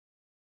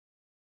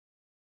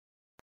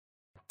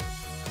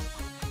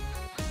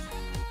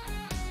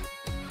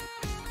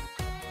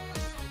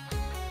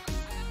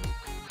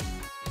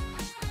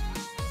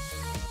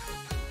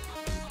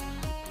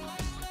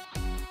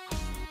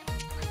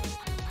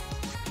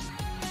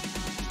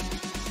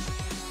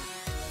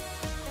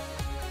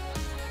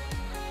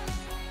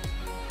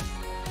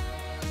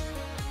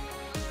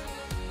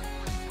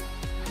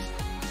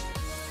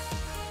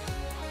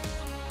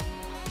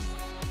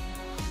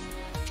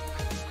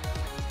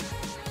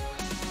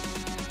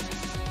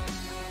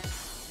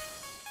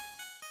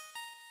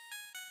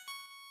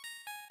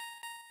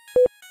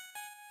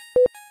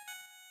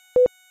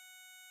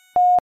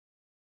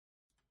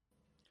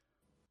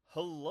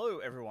Hello,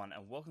 everyone,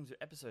 and welcome to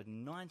episode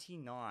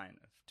 99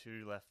 of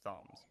Two Left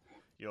Thumbs,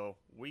 your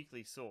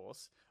weekly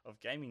source of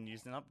gaming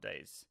news and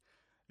updates.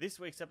 This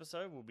week's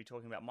episode, we'll be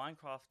talking about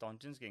Minecraft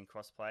Dungeons getting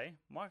crossplay,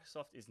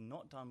 Microsoft is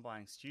not done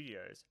buying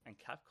studios, and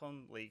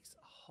Capcom leaks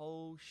a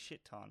whole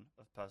shit ton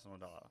of personal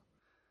data.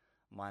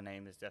 My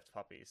name is Deft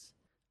Puppies,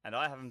 and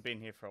I haven't been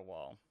here for a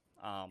while.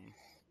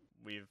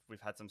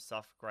 We've had some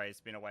stuff. Gray's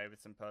been away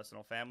with some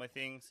personal family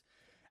things,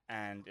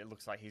 and it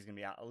looks like he's going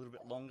to be out a little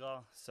bit longer.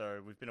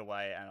 So we've been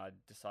away, and I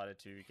decided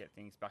to get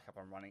things back up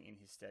and running in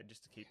his stead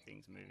just to keep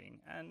things moving.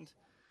 And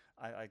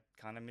I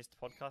kind of missed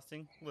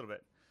podcasting a little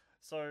bit.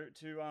 So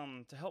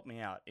to help me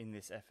out in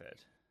this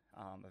effort,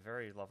 a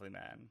very lovely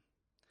man,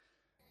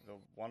 the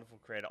wonderful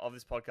creator of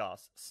this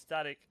podcast,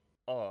 Static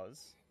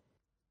Oz,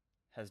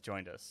 has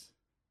joined us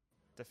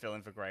to fill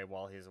in for Gray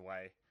while he's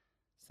away.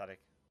 Static,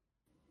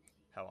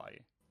 how are you?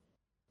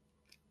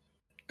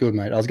 Good,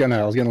 mate. I was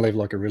gonna leave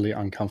like a really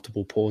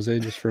uncomfortable pause there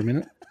just for a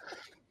minute.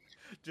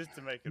 Just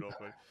to make it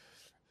awkward.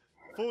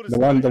 Full The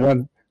one,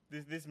 disclosure,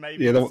 this may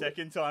be yeah, the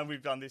second time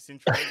we've done this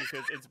intro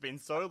because it's been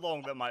so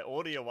long that my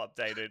audio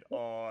updated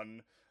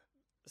on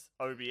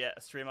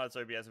OBS, StreamYard's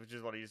OBS, which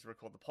is what I use to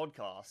record the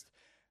podcast,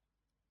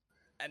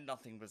 and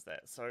nothing was there.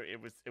 So it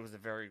was a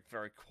very,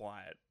 very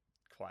quiet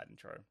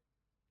intro.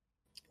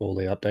 all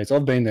the updates.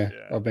 I've been there.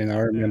 Yeah. I've been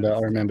there. I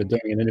remember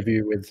doing an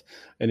interview with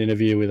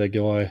a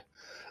guy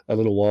a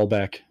little while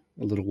back,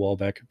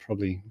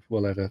 probably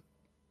well over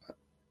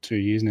 2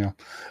 years now,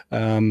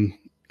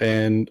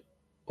 and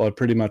I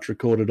pretty much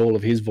recorded all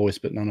of his voice,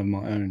 but none of my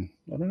own.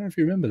 I don't know if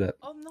you remember that.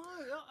 Oh no,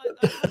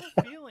 I have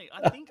a feeling.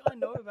 I think I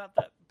know about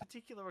that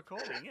particular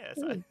recording. Yes.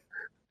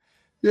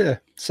 Yeah.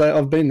 So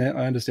I've been there.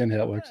 I understand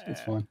how it works. Yeah.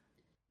 It's fine.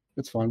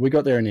 It's fine. We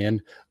got there in the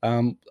end.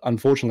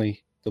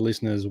 Unfortunately, the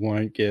listeners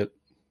won't get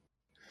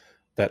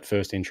that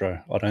first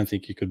intro. I don't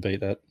think you could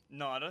beat that.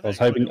 No, I don't I was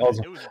think hoping. it was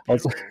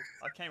beautiful.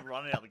 I came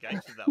running out the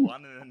gates with that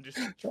one, and then just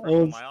tripped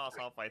on my ass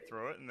halfway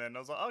through it, and then I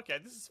was like, okay,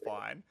 this is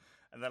fine.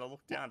 And then I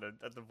looked down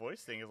at the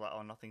voice thing. It's like,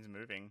 oh, nothing's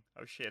moving.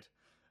 Oh shit!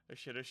 Oh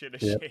shit! Oh shit! Oh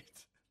Yeah.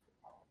 shit!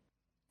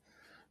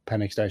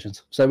 Panic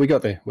stations. So we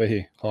got there. We're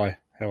here. Hi.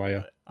 How are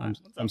you?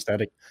 I'm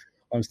Static.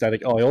 I'm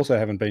Static. Oh, I also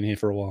haven't been here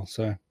for a while.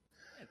 So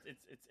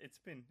it's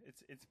been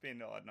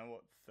I don't know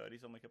what 30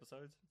 something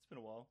episodes. It's been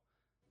a while.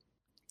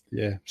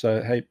 Yeah.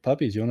 So hey,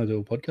 puppies, you want to do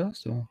a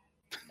podcast or? Nah,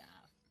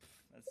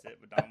 that's it.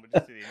 We're done. We'll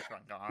just do the intro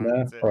and go home. No?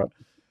 That's it. Right.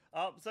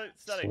 So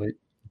Static, Sweet.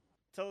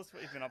 tell us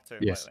what you've been up to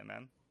Yes. lately,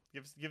 man.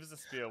 Give us a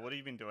spiel. What have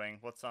you been doing?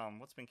 What's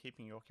been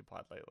keeping you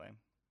occupied lately?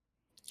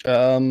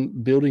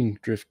 Building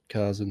drift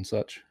cars and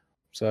such.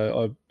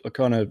 So I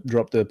kind of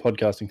dropped the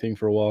podcasting thing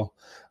for a while,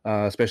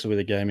 especially with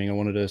the gaming. I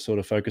wanted to sort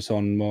of focus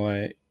on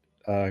my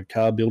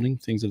car building,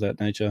 things of that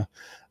nature.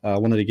 I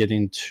wanted to get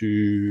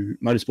into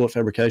motorsport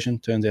fabrication.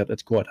 Turns out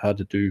that's quite hard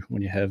to do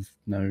when you have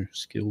no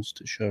skills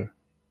to show.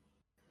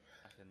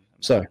 I can imagine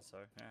so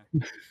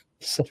yeah.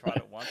 I tried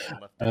it once and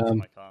left it in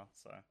my car.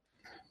 So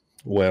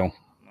well,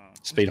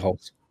 speed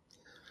holes.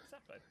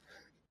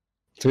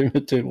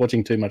 Exactly.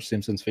 Watching too much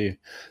Simpsons for you.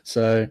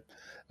 So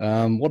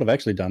what I've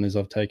actually done is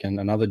I've taken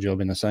another job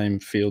in the same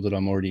field that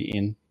I'm already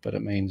in, but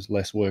it means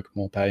less work,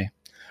 more pay,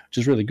 which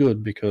is really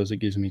good because it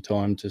gives me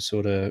time to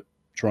sort of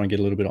try and get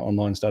a little bit of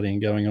online studying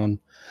going on,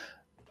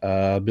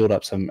 build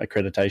up some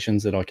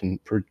accreditations that I can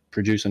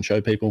produce and show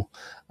people,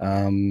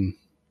 and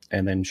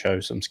then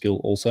show some skill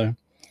also.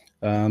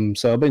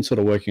 So I've been sort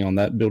of working on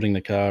that, building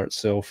the car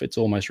itself. It's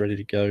almost ready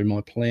to go.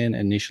 My plan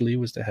initially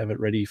was to have it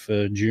ready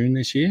for June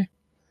this year.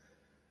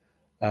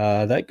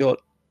 That got,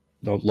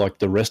 like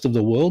the rest of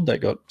the world, that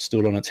got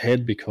stood on its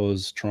head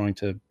because trying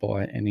to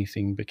buy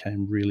anything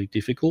became really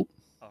difficult.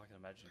 Oh, I can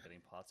imagine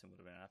getting parts in would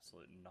have been an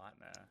absolute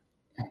nightmare.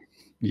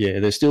 Yeah,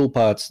 there's still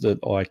parts that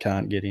I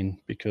can't get in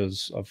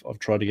because I've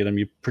tried to get them.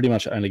 You pretty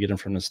much only get them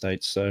from the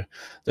States. So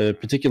the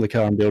particular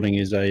car I'm building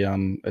is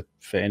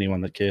for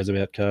anyone that cares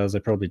about cars, they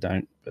probably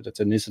don't, but it's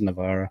a Nissan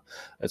Navara.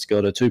 It's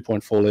got a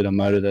 2.4 litre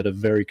motor that are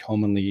very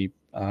commonly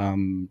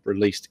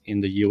released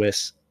in the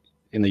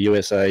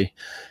USA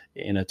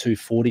in a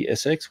 240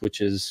 SX,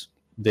 which is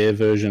their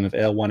version of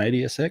our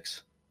 180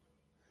 SX.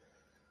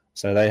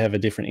 So they have a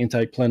different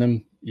intake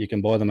plenum. You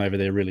can buy them over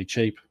there really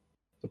cheap.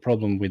 The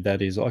problem with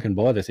that is I can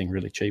buy the thing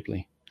really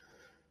cheaply,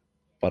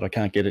 but I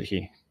can't get it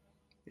here.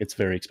 It's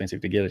very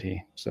expensive to get it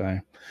here. So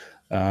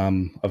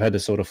I've had to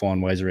sort of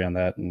find ways around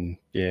that. And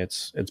yeah,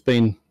 it's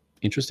been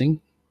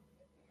interesting,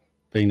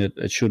 being that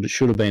it should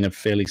have been a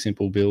fairly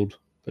simple build,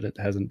 but it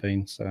hasn't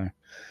been. So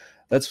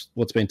that's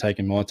what's been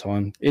taking my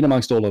time. In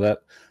amongst all of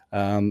that,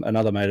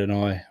 another mate and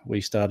I, we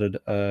started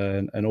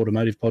an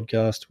automotive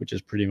podcast, which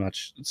is pretty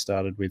much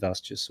started with us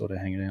just sort of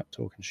hanging out,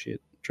 talking shit,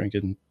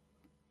 drinking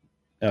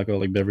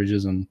alcoholic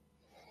beverages, and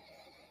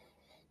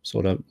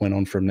sort of went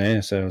on from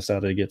there. So I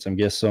started to get some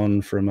guests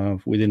on from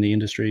within the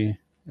industry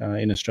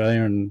in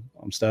Australia, and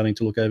I'm starting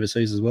to look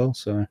overseas as well.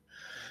 So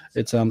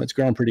it's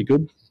growing pretty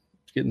good.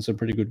 It's getting some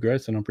pretty good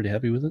growth, and I'm pretty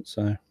happy with it.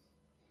 So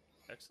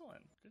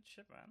excellent, good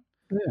shit, man.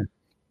 Yeah.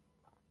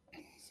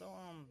 So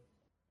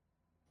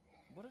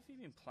what have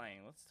you been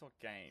playing? Let's talk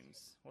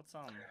games. What's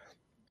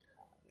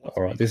What's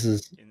All right, this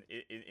is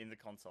in the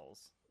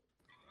consoles?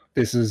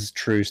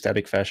 true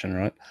static fashion,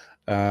 right?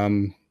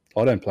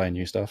 I don't play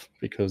new stuff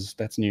because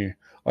that's new.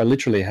 I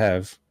literally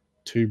have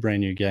 2 brand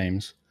new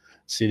games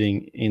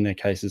sitting in their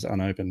cases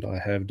unopened. I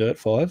have Dirt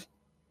 5,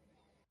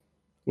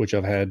 which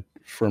I've had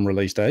from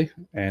release day,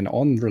 and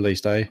on release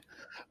day,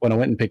 when I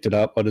went and picked it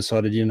up, I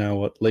decided, you know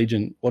what,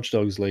 Watch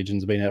Dogs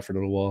Legion's been out for a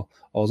little while.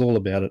 I was all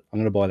about it. I'm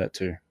going to buy that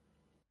too.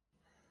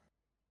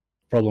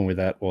 Problem with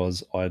that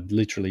was I'd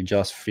literally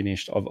just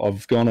finished.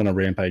 I've gone on a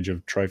rampage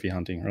of trophy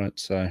hunting, right?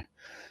 So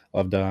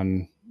I've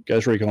done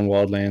Ghost Recon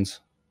Wildlands,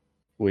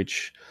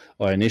 which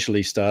I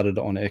initially started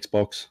on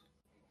Xbox.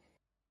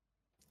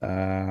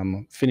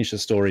 Finished the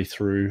story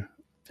through,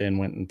 then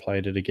went and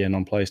played it again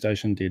on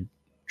PlayStation. Did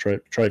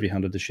trophy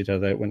hunted the shit out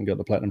of that. Went and got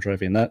the platinum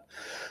trophy in that.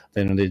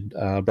 Then I did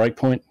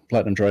Breakpoint,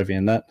 platinum trophy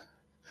in that.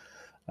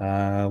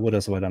 What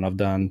else have I done? I've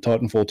done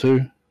Titanfall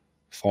 2,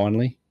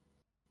 finally.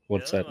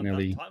 What's that?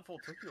 Nearly.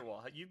 Titanfall took you a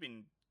while. You've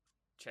been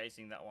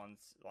chasing that one,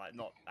 like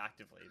not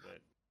actively, but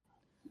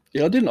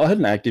yeah, I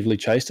hadn't actively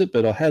chased it,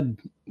 but I had.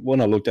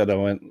 When I looked at it, I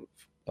went,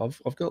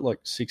 I've got like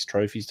 6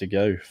 trophies to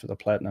go for the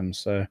platinum,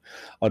 so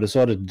I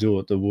decided to do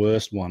it the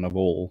worst one of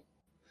all,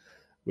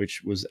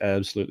 which was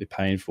absolutely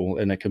painful,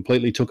 and it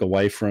completely took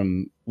away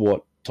from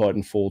what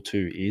Titanfall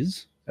 2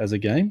 is as a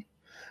game.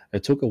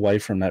 It took away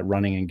from that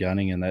running and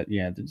gunning and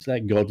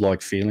that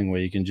godlike feeling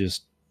where you can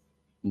just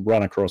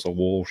run across a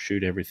wall,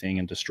 shoot everything,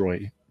 and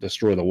destroy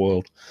the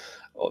world.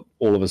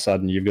 All of a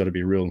sudden, you've got to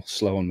be real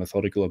slow and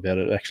methodical about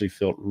it. It actually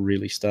felt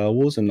really Star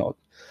Wars, and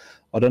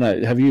I don't know.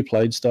 Have you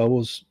played Star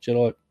Wars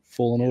Jedi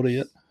Fallen Order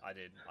yet? I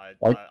did.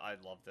 I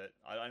loved it.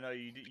 I know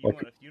you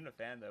weren't a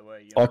fan though, were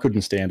you? I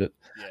couldn't stand it,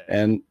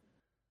 and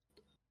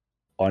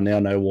I now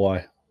know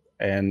why.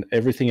 And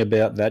everything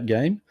about that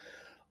game,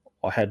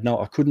 I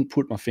couldn't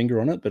put my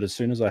finger on it. But as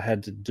soon as I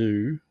had to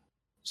do,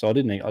 so I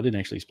didn't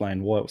actually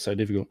explain why it was so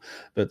difficult.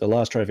 But the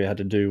last trophy I had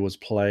to do was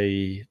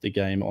play the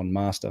game on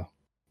Master.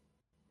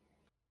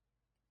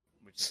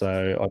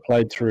 So I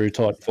played through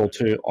Titanfall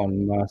 2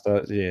 on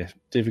Master. Yeah,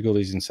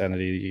 difficulty's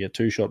insanity. You get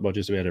 2 shot by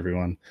just about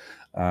everyone.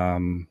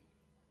 So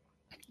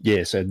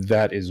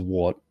that is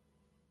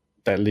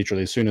that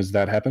literally, as soon as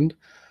that happened,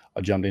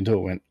 I jumped into it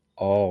and went,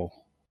 oh,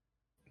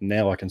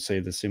 now I can see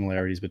the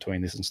similarities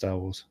between this and Star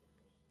Wars.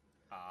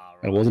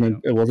 Right,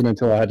 it wasn't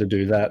until I had to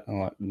do that. I'm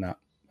like, no,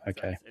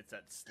 okay. It's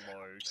that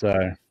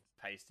slow,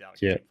 paced out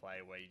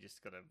gameplay where you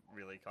just got to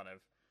really kind of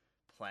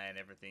plan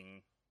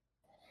everything.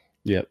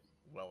 Yep.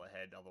 Well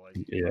ahead, otherwise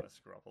you kind of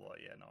screw up a lot.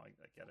 Yeah, no, I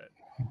get it.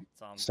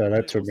 So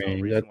that took me.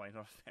 A reason why you're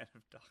not a fan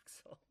of Dark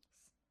Souls.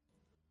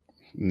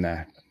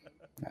 Nah.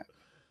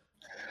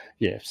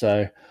 Yeah,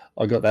 so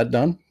I got that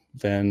done.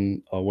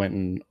 Then I went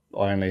and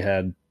I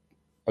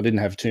didn't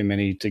have too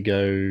many to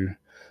go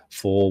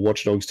for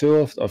Watch Dogs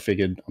 2. I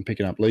figured I'm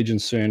picking up Legion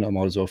soon. I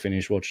might as well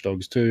finish Watch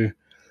Dogs 2.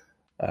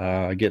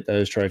 Get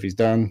those trophies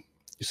done.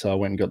 So I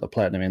went and got the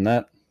platinum in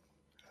that.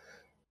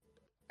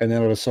 And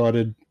then I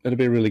decided it'd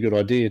be a really good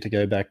idea to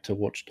go back to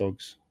Watch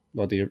Dogs,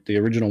 like the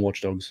original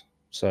Watch Dogs.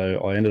 So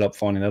I ended up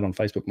finding that on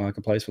Facebook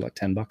Marketplace for like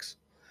 $10.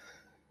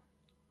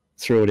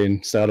 Threw it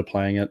in, started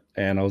playing it,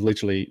 and I was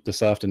literally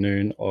this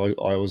afternoon,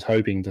 I was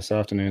hoping this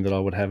afternoon that I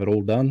would have it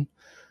all done.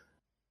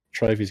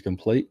 Trophy's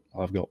complete.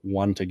 I've got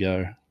 1 to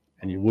go,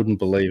 and you wouldn't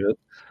believe it.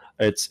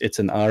 It's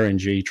an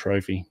RNG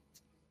trophy.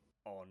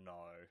 Oh no!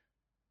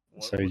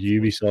 So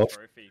Ubisoft.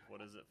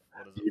 What is it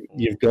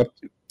for?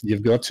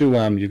 You've got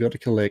to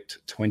collect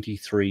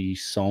 23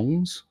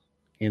 songs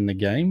in the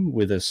game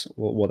with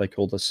what they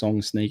call the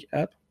Song Sneak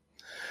app.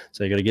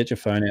 So you got to get your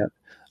phone out,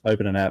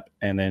 open an app,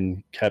 and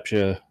then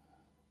capture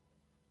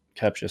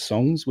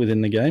songs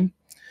within the game,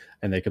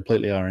 and they're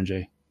completely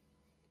RNG.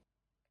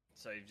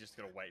 So you've just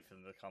got to wait for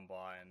them to come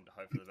by and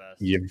hope for the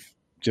best. You've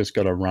just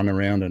got to run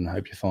around and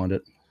hope you find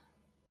it.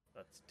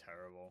 That's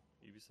terrible.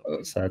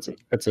 So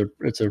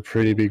it's a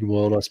pretty big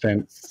world. I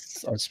spent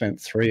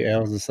 3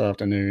 hours this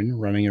afternoon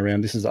running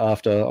around. This is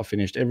after I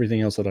finished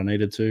everything else that I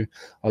needed to.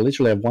 I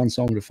literally have 1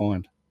 song to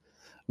find,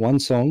 1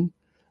 song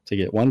to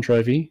get 1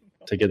 trophy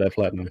to get that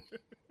platinum.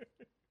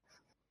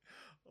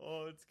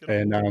 Oh, it's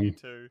gonna be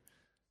too.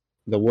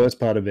 The worst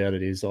part about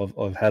it is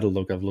I've had a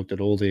look. I've looked at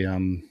all the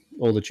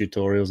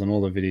tutorials and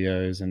all the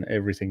videos and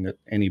everything that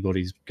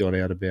anybody's got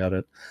out about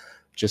it.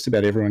 Just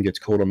about everyone gets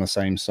caught on the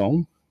same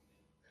song,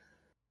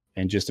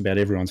 and just about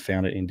everyone's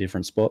found it in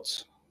different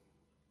spots.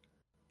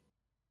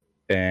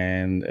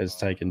 And it's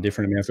taken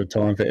different amounts of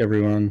time for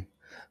everyone.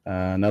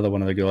 Another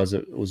one of the guys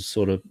that was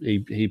sort of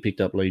he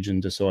picked up Legion,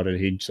 decided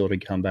he'd sort of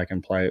come back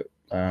and play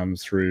it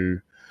through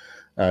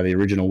the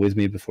original with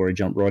me before he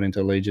jumped right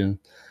into Legion.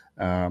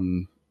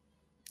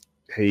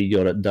 He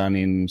got it done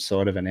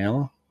inside of an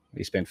hour.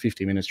 He spent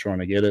 50 minutes trying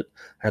to get it.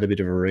 Had a bit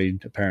of a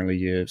read. Apparently,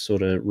 you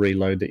sort of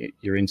reload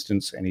your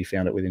instance, and he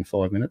found it within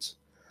 5 minutes.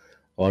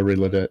 I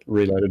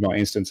reloaded my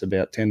instance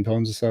about 10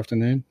 times this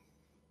afternoon.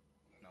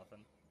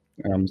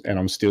 Nothing. And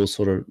I'm still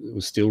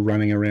was still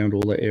running around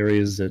all the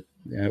areas that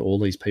all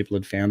these people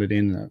had found it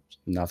in.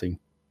 Nothing.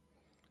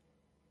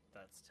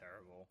 That's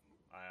terrible.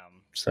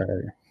 So.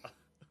 No.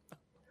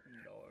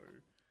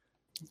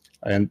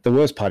 And the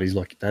worst part is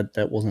like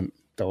that wasn't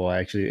though.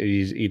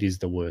 Actually, it is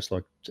the worst.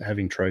 Like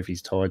having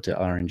trophies tied to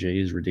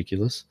RNG is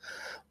ridiculous,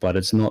 but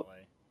it's not.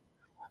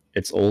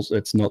 Definitely.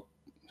 It's not.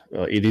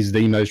 It is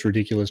the most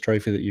ridiculous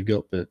trophy that you've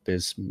got, but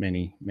there's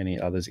many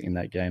others in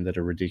that game that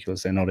are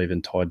ridiculous. They're not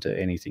even tied to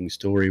anything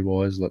story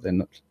wise. Like they're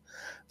not.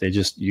 They're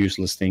just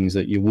useless things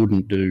that you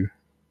wouldn't do.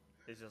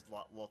 It's just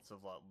like lots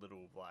of like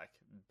little like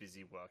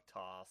busy work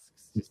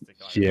tasks just to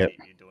kind of Yeah,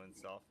 keep you doing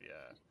stuff.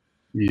 Yeah.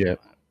 yeah,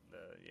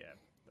 Yeah,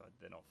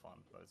 they're not fun,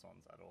 those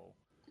ones at all.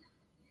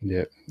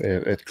 yeah.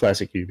 It's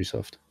classic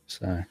Ubisoft.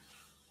 So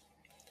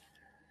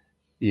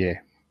yeah,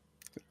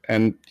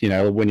 and you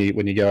know when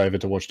you go over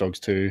to Watch Dogs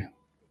 2,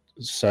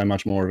 so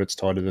much more of it's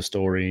tied to the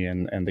story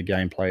and the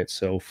gameplay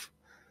itself,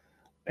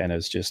 and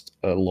it's just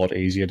a lot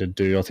easier to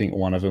do. I think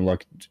one of them,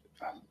 like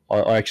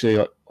I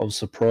was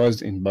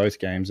surprised in both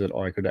games that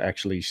I could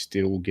actually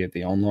still get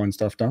the online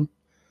stuff done,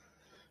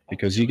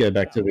 because you go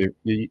back to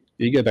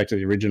you go back to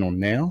the original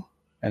now,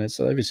 and it's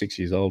over 6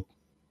 years old.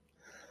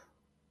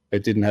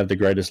 It didn't have the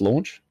greatest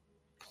launch,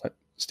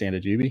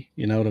 standard Ubi.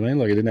 You know what I mean?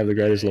 Like it didn't have the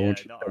greatest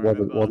launch. No,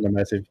 It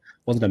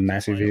wasn't a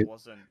massive hit.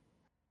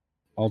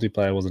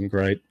 Multiplayer wasn't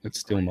great. It's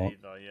still not.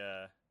 Either,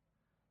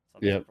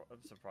 yeah. So I'm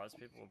surprised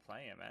people were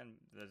playing it, man.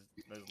 There's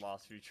those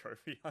last few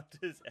trophy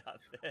hunters out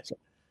there. So,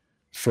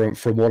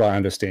 from what I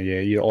understand,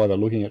 yeah, you're either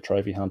looking at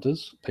trophy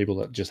hunters, people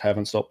that just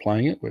haven't stopped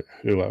playing it,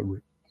 who are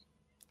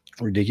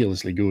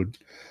ridiculously good,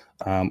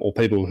 or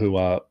people who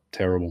are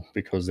terrible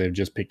because they've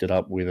just picked it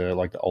up with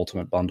like the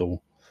ultimate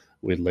bundle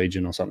with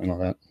Legion or something like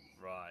that.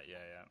 Right.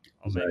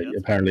 Yeah. So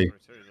apparently,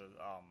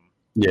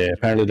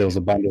 apparently there was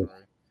a bundle.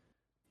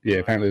 Yeah,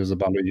 apparently there was a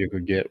bundle you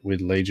could get with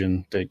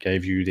Legion that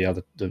gave you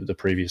the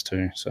previous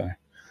two. So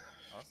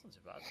that's not too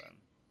bad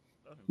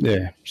then.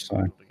 Yeah. So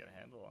to get a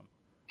handle on.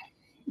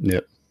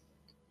 Yep.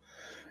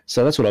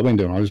 So that's what I've been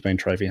doing. I've just been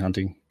trophy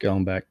hunting,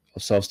 going back.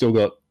 So I've still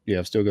got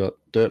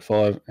Dirt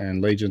 5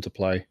 and Legion to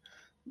play,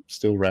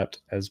 still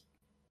wrapped as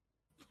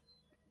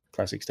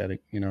classic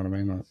static. You know what I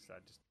mean? Like, so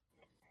just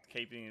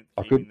keeping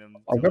them.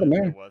 I've got them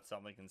there. Worth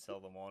something, can sell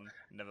them on.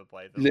 Never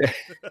play them. Yeah,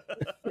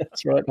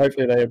 that's right.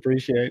 Hopefully they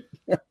appreciate.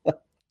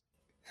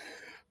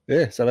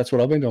 Yeah, so that's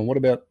what I've been doing. What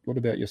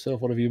about yourself?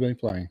 What have you been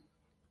playing?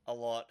 A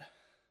lot,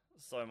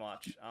 so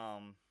much.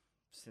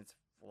 Since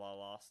I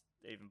last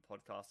even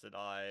podcasted,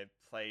 I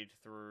played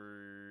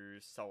through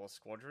Star Wars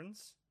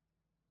Squadrons.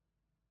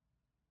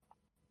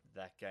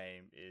 That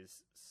game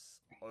is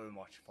so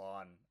much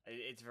fun.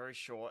 It's very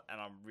short, and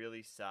I'm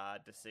really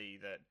sad to see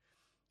that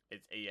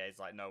it's EA's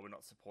like, no, we're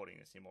not supporting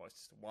this anymore. It's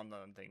just a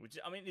one-done thing, which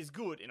I mean is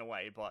good in a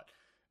way, but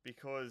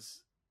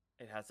because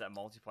it has that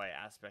multiplayer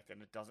aspect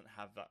and it doesn't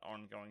have that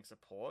ongoing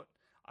support,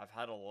 I've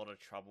had a lot of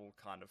trouble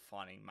kind of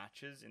finding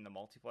matches in the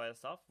multiplayer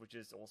stuff, which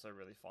is also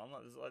really fun.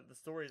 Like the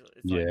story,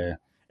 it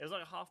was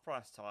like a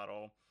half-price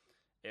title.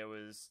 It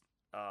was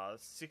a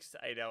 6 to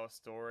 8 hour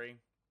story,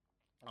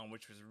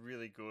 which was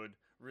really good,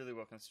 really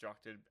well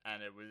constructed,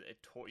 and it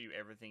taught you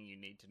everything you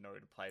need to know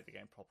to play the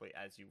game properly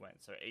as you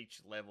went. So each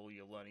level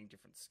you're learning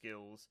different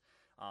skills,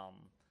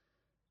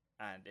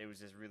 and it was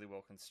just really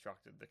well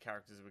constructed. The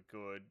characters were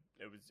good.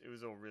 It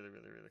was all really,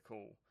 really, really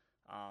cool.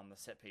 The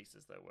set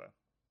pieces though were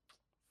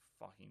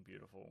fucking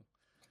beautiful.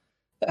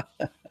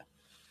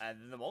 And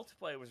then the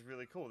multiplayer was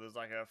really cool. There's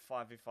like a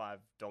 5v5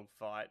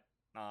 dogfight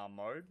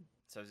mode.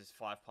 So there's just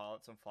 5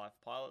 pilots on 5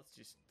 pilots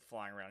just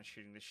flying around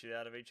shooting the shit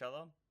out of each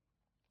other.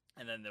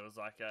 And then there was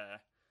like a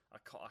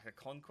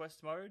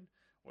conquest mode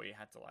where you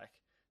had to like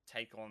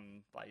take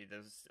on, like,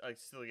 there's like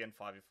still again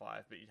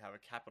 5v5, but you'd have a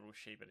capital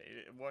sheep.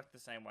 It worked the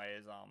same way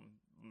as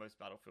most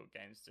Battlefield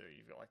games do.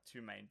 You've got like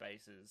 2 main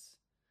bases,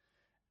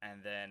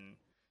 and then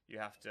you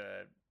have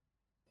to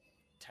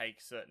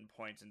take certain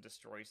points and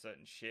destroy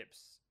certain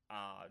ships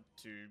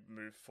to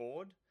move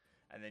forward,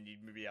 and then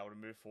you'd be able to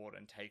move forward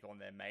and take on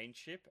their main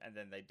ship, and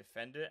then they'd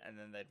defend it, and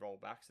then they'd roll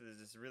back. So there's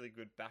this really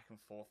good back and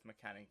forth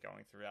mechanic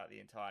going throughout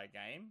the entire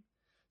game.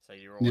 So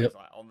you're always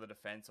like on the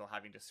defense or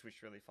having to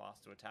switch really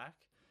fast to attack.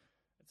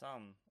 It's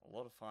a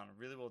lot of fun,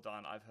 really well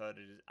done. I've heard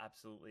it is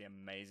absolutely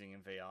amazing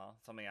in VR.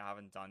 Something I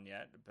haven't done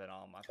yet, but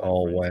I've had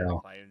friends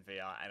who play in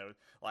VR, and it was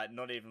like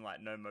not even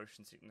like no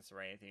motion sickness or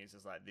anything. It's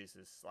just like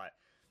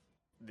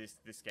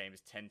this game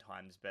is 10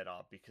 times better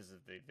because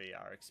of the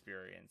VR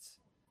experience.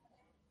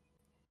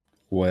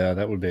 Wow,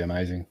 that would be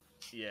amazing.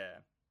 Yeah.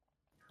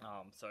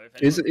 So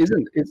if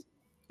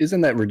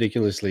isn't that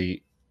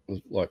ridiculously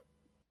like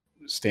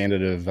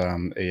standard of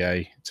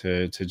EA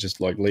to just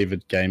like leave a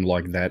game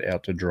like that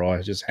out to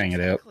dry, just hang it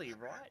out?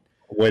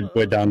 Right.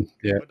 We're done.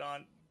 Yeah. We're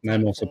done. No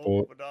more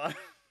support. We're done.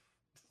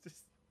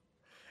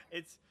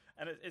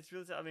 It's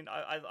really. I mean,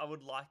 I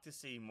would like to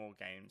see more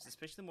games,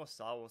 especially more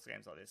Star Wars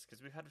games like this,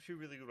 because we've had a few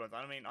really good ones.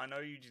 I mean, I know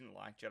you didn't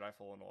like Jedi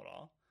Fallen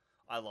Order.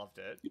 I loved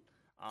it.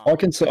 I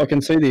can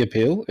see the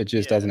appeal. It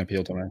just doesn't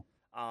appeal to me.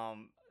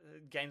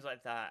 Games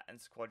like that and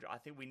Squadron. I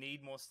think we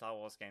need more Star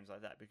Wars games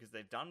like that because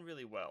they've done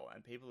really well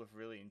and people have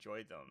really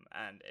enjoyed them,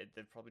 and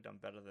they've probably done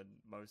better than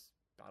most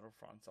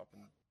Battlefronts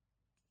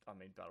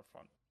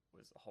Battlefront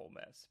was a whole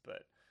mess,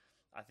 but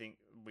I think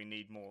we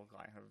need more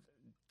kind of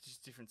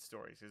just different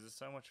stories because there's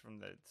so much from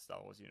the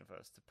Star Wars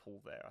universe to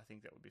pull there. I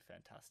think that would be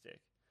fantastic.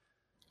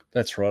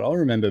 That's right. I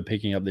remember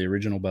picking up the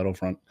original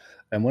Battlefront,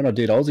 and when I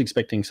did, I was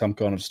expecting some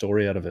kind of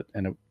story out of it,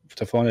 and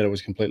to find out it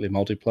was completely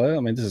multiplayer.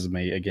 I mean, this is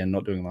me again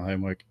not doing my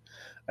homework,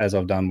 as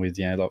I've done with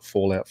like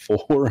Fallout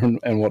 4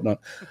 and whatnot.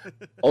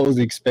 I was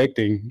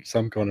expecting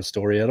some kind of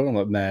story out of it. I'm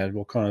like, mad,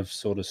 what kind of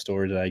sort of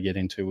story did I get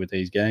into with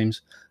these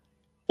games?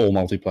 All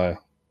multiplayer.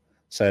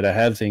 So to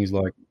have things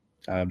like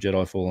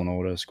Jedi Fallen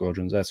Order,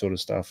 Squadrons, that sort of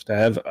stuff, to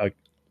have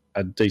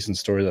a decent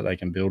story that they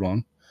can build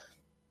on,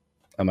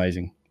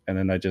 amazing. And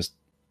then they just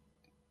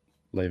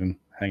leave them,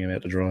 hang them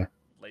out to dry.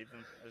 Leave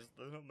them.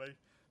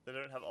 They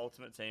don't have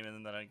Ultimate Team, and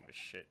then they don't give a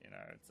shit.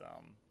 It's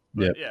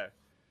Yep. yeah.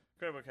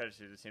 Incredible Code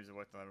 2, the teams have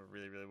worked on them are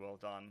really, really well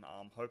done.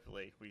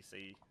 Hopefully we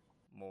see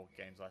more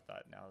games like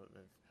that now that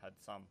they've had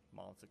some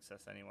mild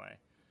success anyway.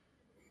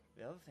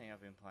 The other thing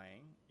I've been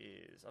playing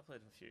is I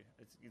played a few.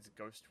 It's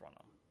Ghost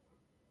Runner.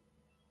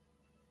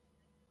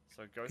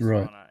 So Ghost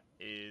Runner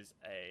is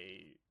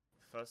a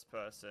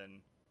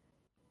first-person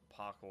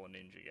parkour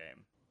ninja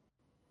game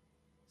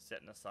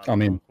set in a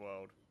cyberpunk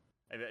world.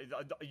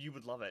 You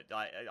would love it.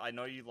 I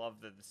know you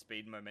love the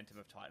speed and momentum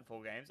of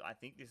Titanfall games. I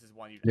think this is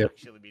one you'd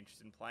actually be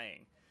interested in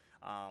playing.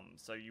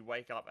 So you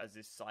wake up as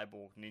this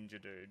cyborg ninja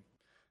dude,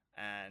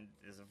 and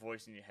there's a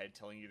voice in your head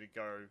telling you to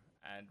go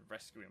and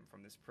rescue him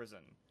from this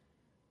prison.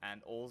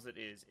 And all it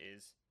is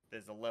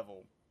there's a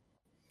level.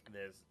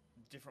 There's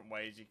different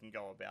ways you can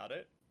go about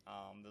it.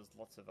 There's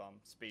lots of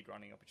speed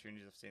running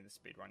opportunities. I've seen the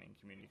speed running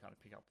community kind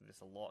of pick up with this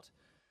a lot.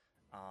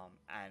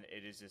 And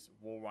it is just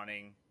wall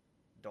running,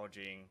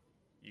 dodging.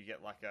 You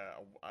get like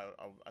a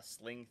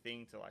sling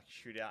thing to like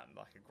shoot out and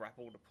like a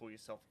grapple to pull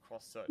yourself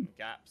across certain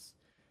gaps.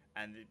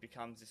 And it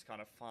becomes this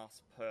kind of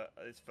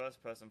this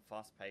first-person,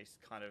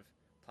 fast-paced kind of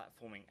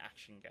platforming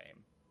action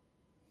game.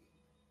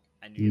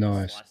 And you get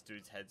to slice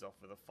dudes' heads off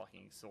with a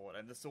fucking sword.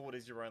 And the sword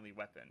is your only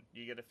weapon.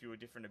 You get a few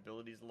different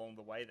abilities along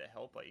the way that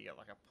help. Like you get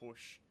like a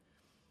push,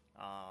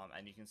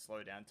 and you can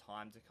slow down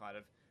time to kind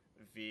of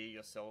veer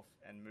yourself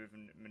and move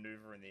and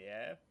maneuver in the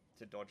air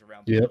to dodge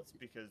around bullets.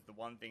 Because the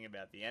one thing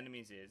about the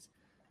enemies is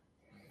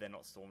they're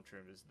not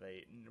stormtroopers.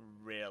 They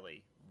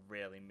rarely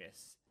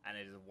miss, and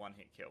it is a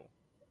one-hit kill.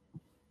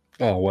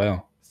 Oh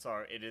wow!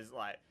 So it is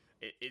like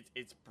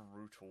it's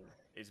brutal.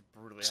 It's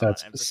brutally hard.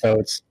 So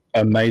it's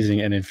amazing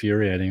and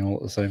infuriating all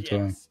at the same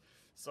time.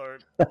 So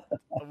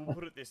we'll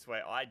put it this way: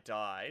 I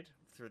died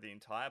through the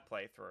entire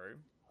playthrough,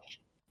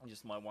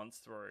 just my once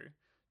through,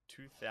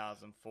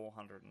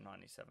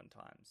 2,497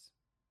 times.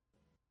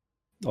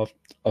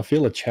 I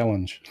feel a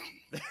challenge.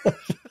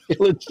 It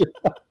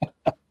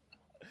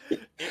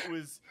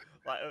was.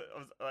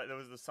 There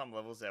was some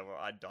levels there where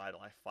I died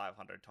like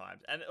 500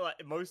 times, and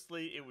like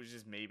mostly it was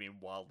just me being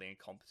wildly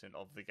incompetent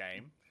of the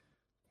game.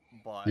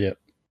 But it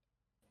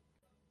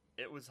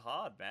was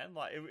hard, man.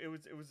 Like it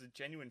was a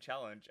genuine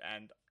challenge,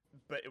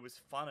 but it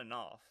was fun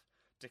enough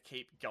to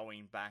keep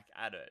going back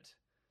at it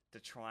to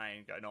try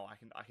and go. No, I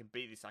can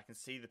beat this. I can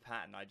see the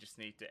pattern. I just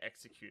need to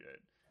execute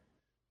it.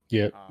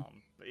 Yeah.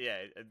 But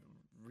yeah,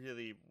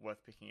 really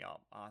worth picking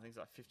up. I think it's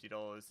like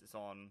 $50. It's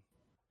on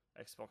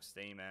Xbox,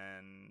 Steam,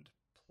 and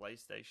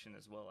PlayStation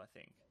as well, I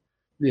think.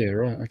 Yeah,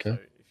 right, okay. So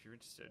if you're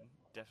interested,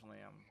 definitely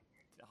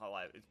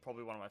highlight. It's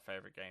probably one of my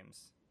favorite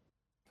games.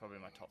 Probably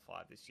my top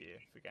 5 this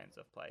year for games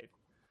I've played.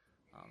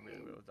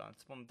 Really well done.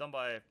 It's done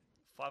by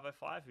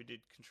 505 who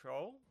did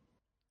Control.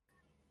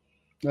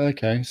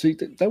 Okay, see,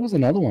 that was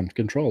another one.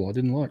 Control, I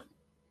didn't like.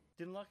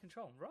 Didn't like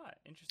Control, right?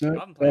 Interesting.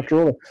 No,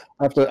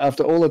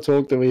 after all the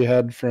talk that we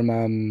had from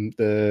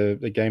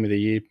the Game of the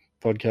Year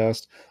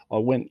podcast, I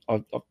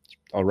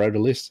wrote a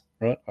list.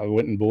 Right, I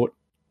went and bought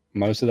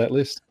most of that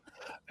list,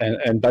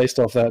 and based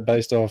off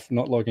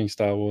not liking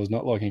Star Wars,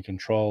 not liking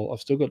Control,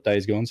 I've still got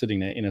Days Gone sitting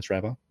there in its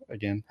wrapper.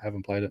 Again,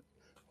 haven't played it.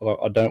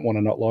 I don't want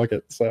to not like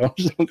it, so I'm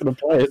just not going to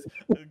play it.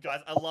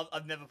 Guys,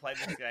 I've never played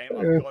this game.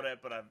 I've got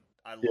it, but I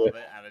love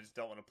it, and I just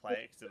don't want to play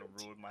it because it'll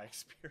ruin my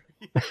experience.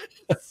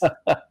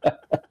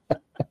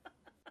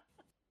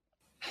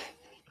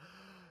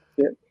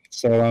 Yeah.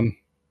 So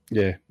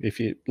yeah, if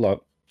you like,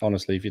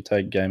 honestly, if you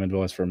take game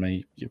advice from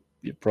me,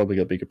 you've probably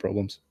got bigger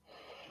problems.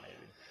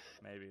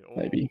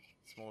 Maybe.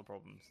 Smaller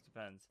problems.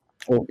 Depends.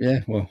 Oh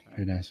yeah, well,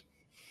 who knows?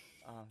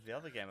 The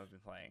other game I've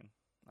been playing,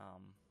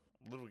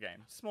 little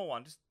game, small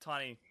one, just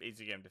tiny,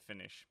 easy game to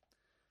finish.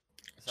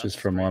 Just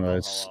from one of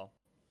those.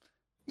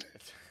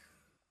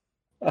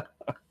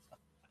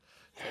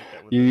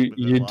 You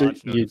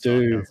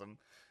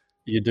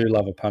do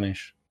love a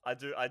punish. I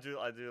do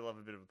love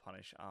a bit of a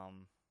punish.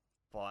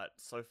 But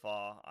so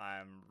far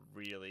I'm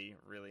really,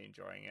 really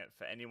enjoying it.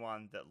 For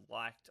anyone that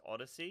liked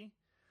Odyssey,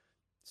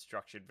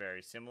 structured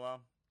very similar.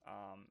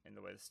 In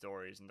the way the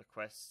stories and the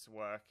quests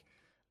work,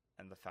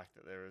 and the fact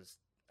that there is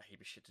a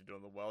heap of shit to do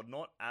in the world.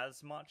 Not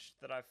as much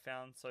that I've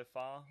found so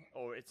far,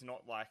 or it's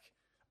not like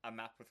a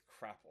map with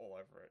crap all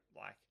over it.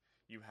 Like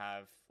you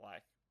have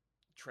like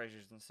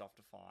treasures and stuff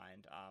to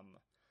find.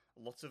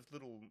 Lots of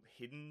little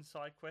hidden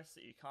side quests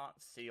that you can't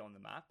see on the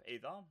map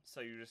either. So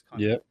you just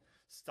kind of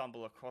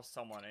stumble across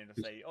someone and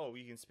it'll say, "Oh,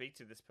 you can speak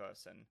to this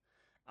person,"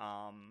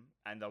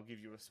 and they'll give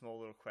you a small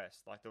little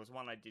quest. Like there was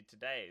one I did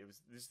today. It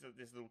was this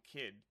little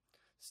kid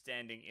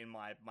standing in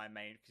my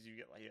main, because you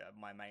get like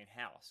my main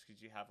house,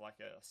 because you have like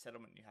a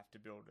settlement you have to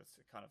build. It's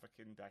kind of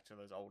akin back to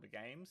those older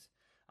games,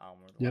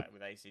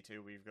 with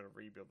AC2, where you've got to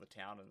rebuild the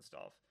town and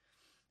stuff.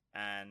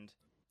 And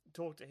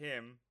talked to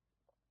him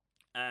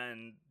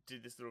and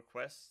did this little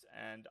quest,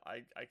 and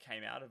I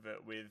came out of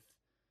it with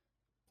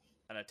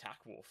an attack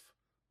wolf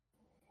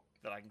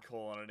that I can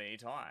call on at any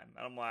time.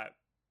 And I'm like,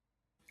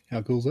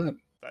 how cool is that?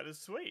 that is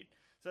sweet.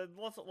 So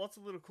lots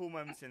of little cool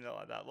moments in there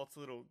like that. Lots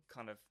of little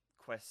kind of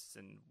quests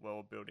and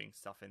world building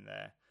stuff in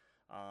there.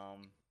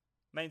 I'm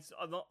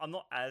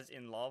not as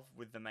in love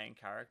with the main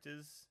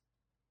characters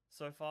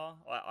so far.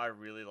 I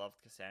really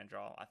loved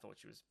Cassandra. I thought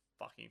she was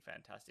fucking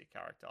fantastic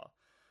character.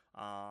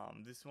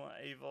 This one,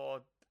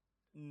 Eivor,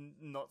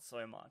 not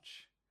so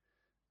much.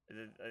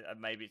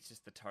 Maybe it's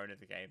just the tone of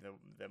the game.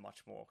 They're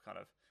much more kind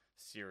of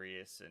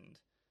serious and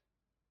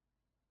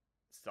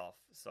stuff.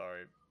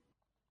 So,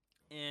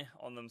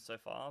 on them so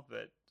far,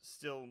 but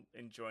still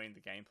enjoying the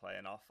gameplay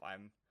enough.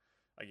 I'm,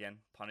 again,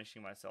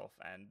 punishing myself,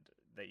 and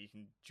that you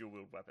can dual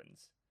wield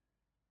weapons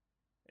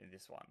in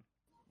this one,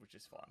 which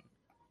is fun.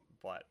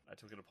 But I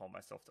took it upon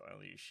myself to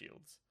only use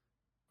shields.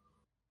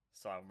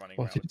 So I'm running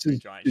around with two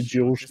giant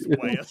shields, just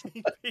wailing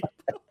people.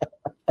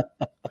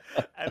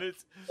 And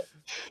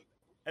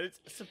it's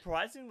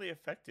surprisingly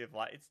effective.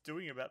 Like, it's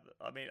doing about...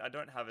 I mean, I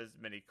don't have as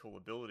many cool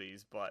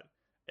abilities, but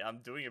I'm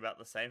doing about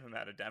the same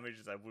amount of damage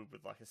as I would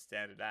with, like, a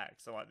standard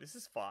axe. So I'm like, this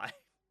is fine.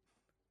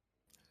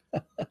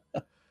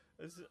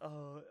 It's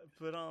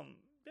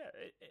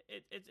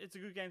a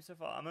good game so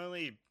far. I'm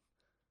only,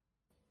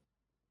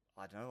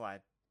 I don't know,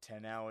 like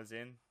 10 hours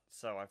in.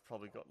 So I've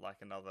probably got, like,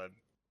 another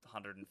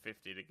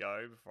 150 to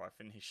go before I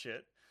finish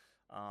it.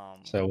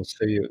 So we'll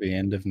see you at the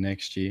end of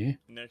next year.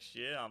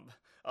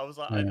 I was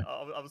like, Yeah.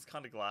 I was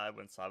kind of glad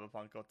when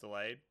Cyberpunk got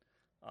delayed,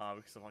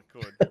 because I'm like,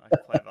 good, I can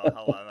play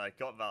Valhalla, and I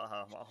got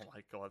Valhalla. I'm like, oh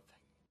my god,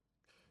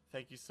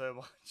 thank you so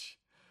much,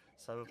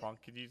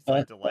 Cyberpunk. Could you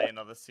just delay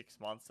another 6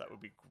 months? That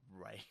would be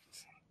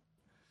great.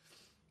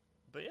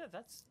 But yeah,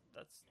 that's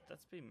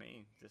been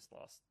me this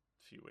last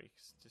few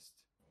weeks. Just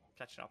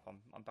catching up.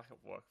 I'm back at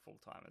work full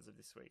time as of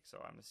this week, so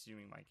I'm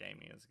assuming my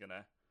gaming is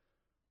gonna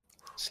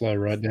slow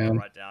right down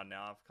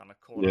now. I've kind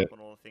of caught up on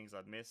all the things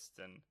I've missed,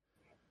 and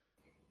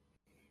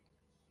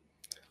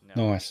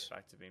now nice. I'm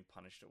back to being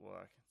punished at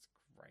work. It's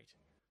great.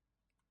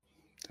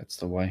 That's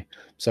the way.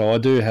 So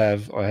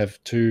I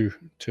have two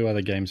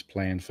other games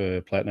planned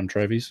for platinum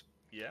trophies.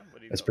 Yeah, what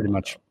do you that's got pretty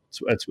much up?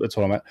 That's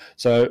what I'm at.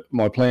 So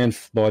my plan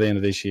by the end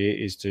of this year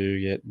is to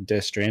get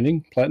Death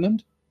Stranding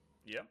platinumed.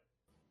 Yep.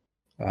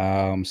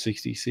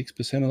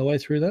 66% of the way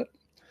through that.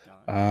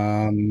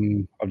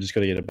 Nice. I've just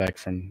got to get it back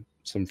from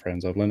some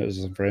friends. I've lent it to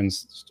some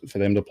friends for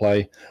them to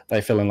play.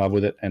 They fell in love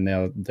with it, and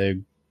now they're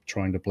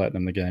trying to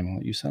platinum the game. I'm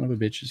like, you son of a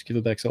bitch, just give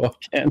it back so I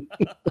can.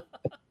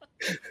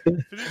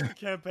 Finish the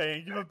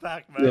campaign, give it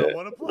back, man. I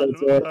want to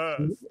platinum it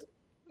first.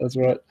 That's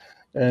right.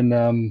 And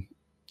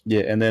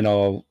and then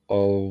I'll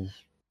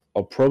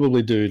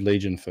probably do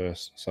Legion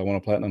first. So I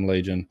want to platinum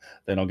Legion,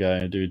 then I'll go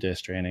and do Death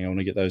Stranding. I want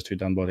to get those two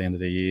done by the end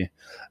of the year,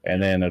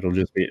 and then it'll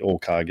just be all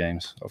car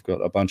games. I've got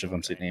a bunch of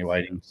them sitting here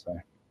waiting. So,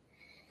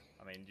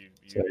 I mean, you're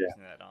using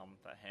that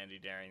handy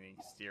dandy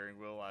steering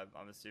wheel.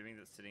 I'm assuming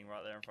that's sitting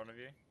right there in front of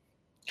you.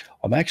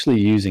 I'm actually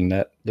using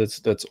that.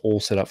 That's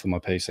all set up for my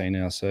PC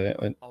now. So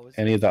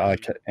any of the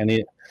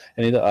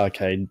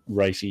arcade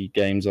racy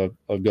games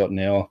I've got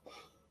now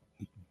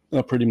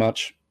are pretty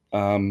much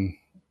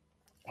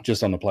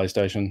just on the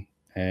PlayStation,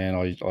 and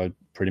I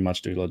pretty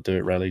much do like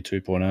Dirt Rally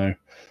 2.0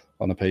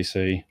 on the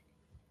PC.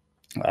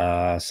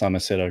 Some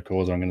Assetto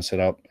Corsa I'm going to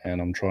set up,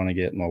 and I'm trying to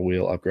get my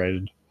wheel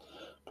upgraded,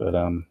 but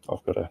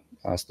I've got to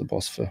ask the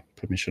boss for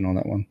permission on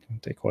that one.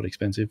 They're quite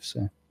expensive, so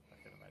I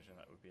can imagine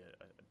that would be a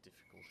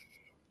difficult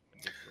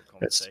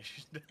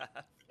conversation to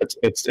have.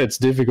 It's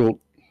difficult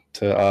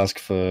to ask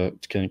for.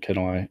 Can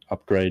I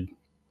upgrade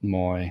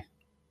my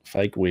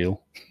fake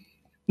wheel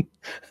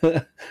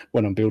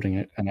when I'm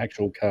building an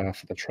actual car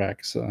for the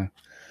track? So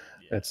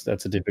that's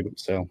a difficult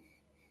sell.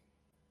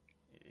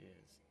 It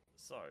is.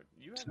 So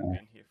you haven't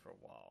been here for a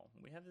while.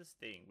 We have this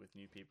thing with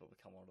new people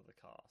that come onto the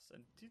cast,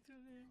 and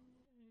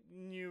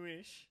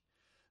newish.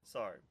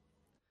 So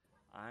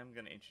I'm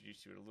going to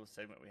introduce you to a little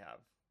segment we have,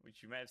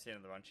 which you may have seen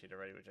on the run sheet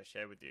already, which I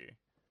shared with you,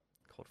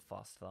 called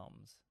Fast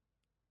Thumbs.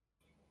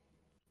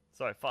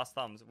 So, Fast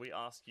Thumbs, we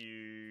ask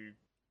you...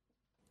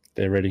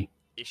 They're ready.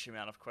 ...ish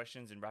amount of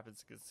questions in rapid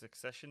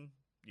succession.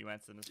 You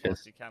answer them as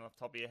fast as you can off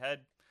the top of your head.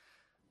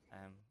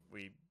 And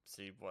we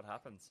see what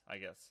happens, I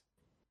guess.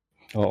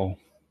 Uh-oh.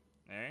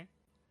 Eh?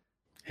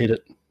 Hit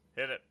it.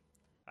 Hit it.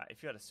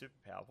 If you had a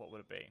superpower, what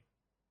would it be?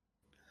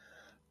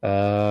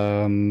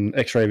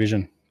 X-ray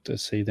vision to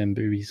see them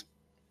boobies.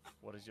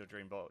 What is your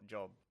dream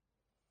job?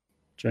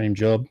 Dream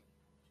job?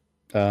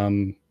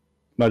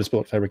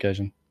 Motorsport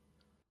fabrication.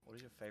 What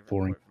is your favorite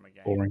quote from a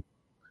game? Boring.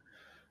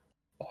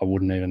 I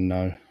wouldn't even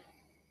know.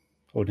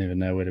 I wouldn't even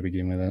know where to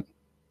begin with that.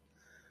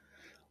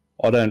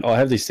 I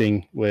have this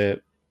thing where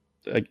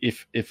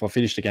if I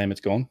finish the game,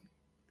 it's gone.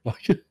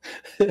 Like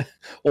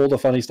all the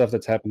funny stuff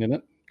that's happened in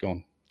it,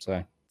 gone.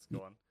 So It's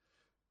gone.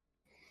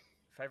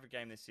 Favorite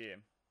game this year?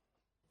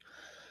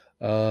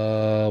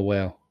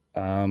 wow.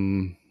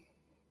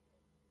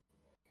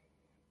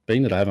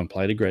 Being that I haven't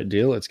played a great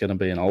deal, it's going to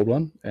be an old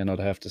one, and I'd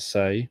have to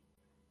say,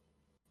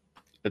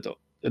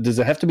 does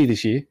it have to be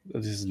this year?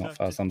 This is not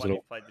Fast Thumbs at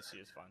all. Played this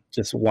year is fine.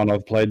 Just one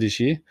I've played this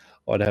year.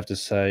 I'd have to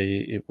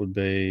say it would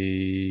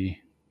be.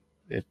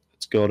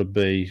 It's got to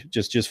be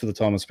just for the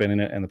time I'm spending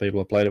it and the people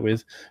I played it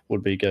with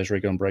would be Ghost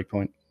Recon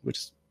Breakpoint, which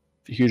is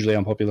hugely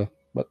unpopular,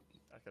 but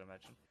I can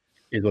imagine.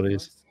 Is what it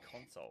is.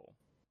 Console.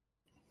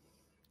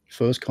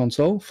 First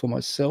console for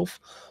myself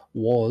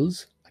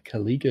was a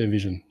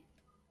ColecoVision,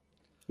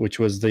 which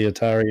was the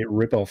Atari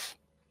ripoff.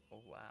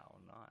 Oh wow,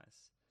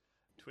 nice.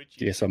 Twitch,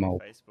 YouTube, yes, I'm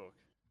old. Facebook.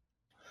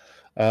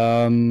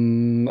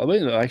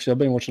 I've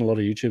been watching a lot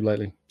of YouTube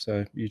lately.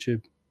 So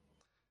YouTube.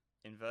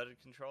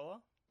 Inverted controller?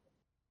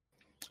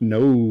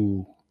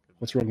 No.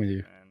 What's wrong with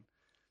you? Man.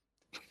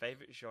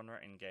 Favorite genre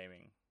in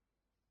gaming?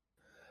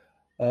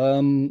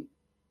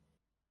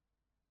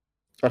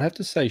 I'd have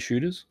to say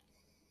shooters.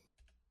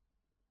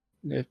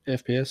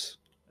 FPS.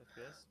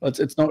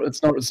 It's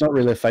not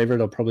really a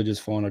favorite. I'll probably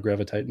just find I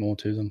gravitate more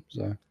to them.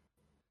 So,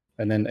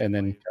 and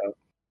then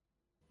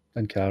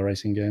car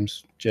racing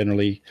games,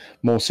 generally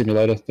more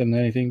simulator than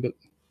anything. But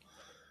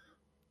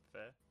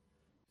fair.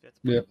 If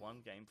you had to play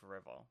one game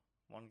forever,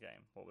 what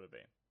would it be?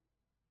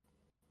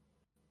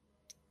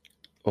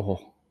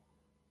 Oh,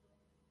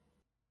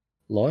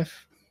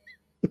 life.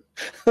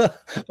 I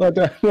don't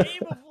know.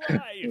 Game of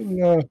life.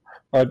 No,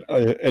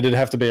 it'd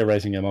have to be a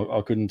racing game.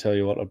 I couldn't tell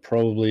you what. I'd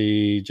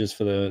probably, just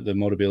for the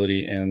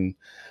modability and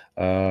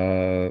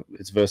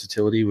its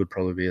versatility, would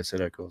probably be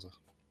Assetto Corsa.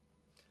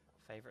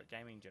 Favorite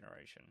gaming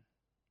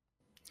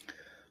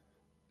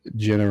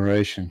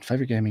generation?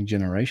 Favorite gaming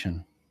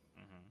generation.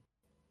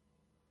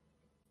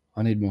 Mm-hmm.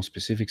 I need more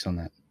specifics on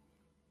that.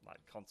 Like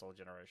console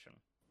generation.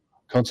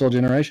 Console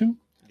generation?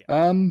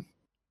 Yeah.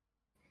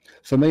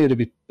 For me, it'd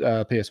be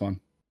PS1.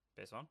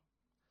 PS1?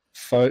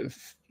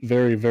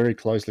 Very, very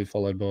closely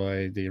followed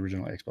by the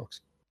original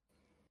Xbox.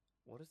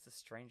 What is the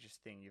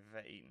strangest thing you've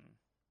ever eaten?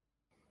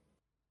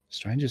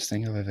 Strangest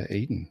thing I've ever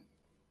eaten?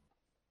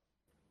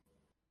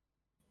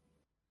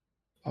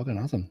 I've got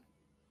nothing.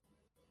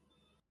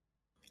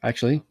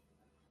 Actually,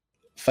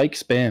 fake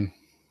spam.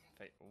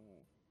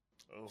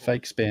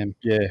 Fake spam.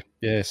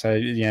 Yeah.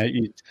 So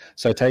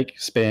so take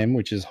spam,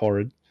 which is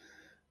horrid,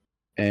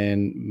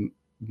 and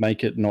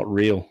make it not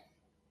real,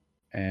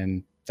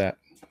 and that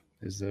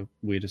is the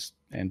weirdest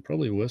and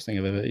probably worst thing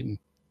I've ever eaten.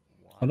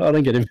 Wow. I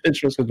don't get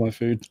adventurous with my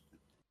food.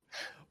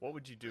 What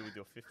would you do with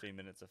your 15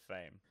 minutes of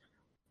fame?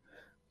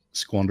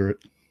 Squander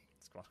it.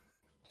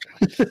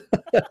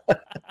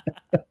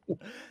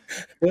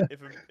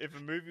 If a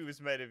movie was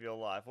made of your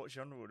life, what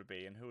genre would it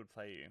be, and who would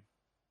play you?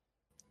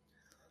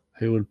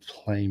 Who would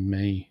play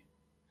me?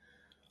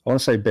 I want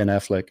to say Ben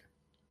Affleck.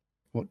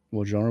 What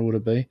genre would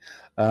it be?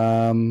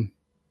 It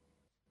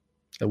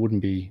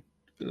wouldn't be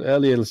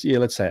earlier.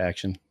 Let's say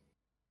action.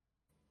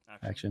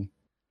 Action.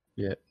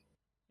 Yeah.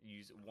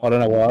 I don't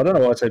know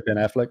why. I said Ben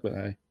Affleck, but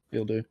hey,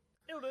 he'll do.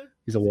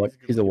 He's a white guy.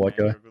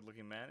 You're a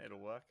good-looking man. It'll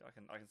work. I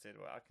can see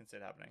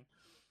it happening.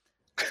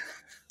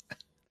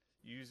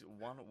 Use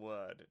one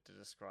word to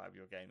describe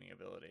your gaming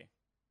ability.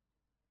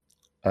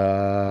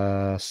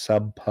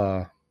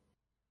 Subpar.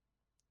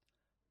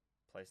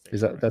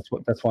 PlayStation.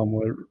 That's one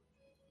word?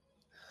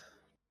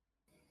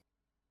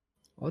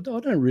 I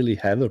don't really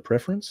have a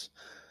preference.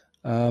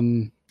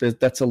 That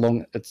is a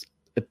long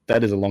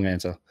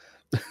answer.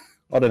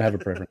 I don't have a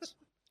preference.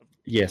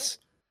 Yes.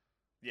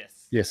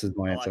 Yes is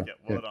my answer. Like it.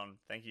 Well done.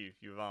 Thank you.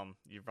 You've run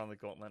the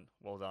gauntlet.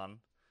 Well done.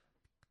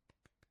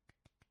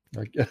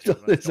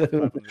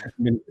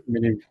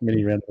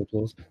 mini round of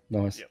applause.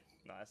 Nice. Yep.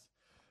 Nice.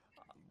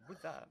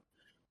 With that,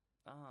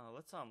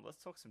 let's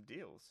talk some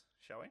deals,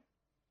 shall we?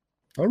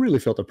 I really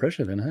felt the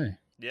pressure then. Hey.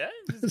 Yeah,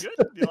 this is good.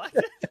 You like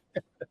it?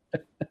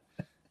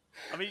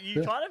 I mean,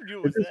 you kind of knew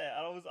it was there,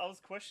 and I was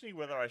questioning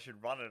whether I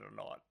should run it or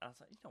not. I was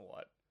like, you know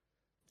what?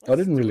 I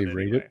didn't really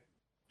read it.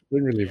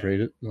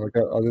 Read it. Like,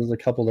 there's a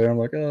couple there. I'm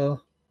like, oh,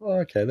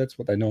 okay, that's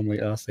what they normally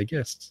ask their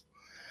guests.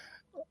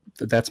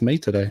 That's me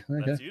today.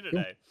 Okay, that's you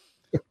today.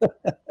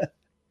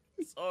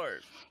 So,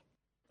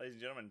 ladies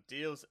and gentlemen,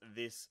 deals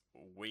this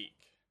week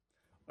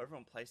over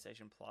on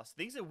PlayStation Plus.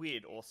 These are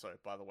weird, also,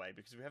 by the way,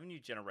 because we have a new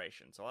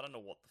generation. So I don't know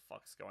what the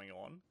fuck's going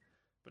on.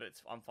 But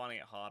I'm finding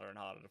it harder and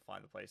harder to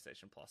find the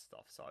PlayStation Plus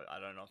stuff. So I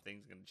don't know if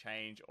things are going to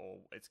change or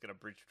it's going to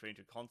bridge between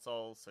two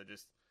consoles. So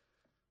just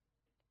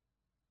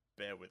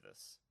bear with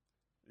us.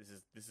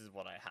 This is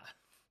what I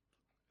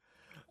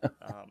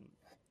have.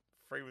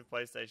 Free with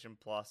PlayStation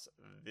Plus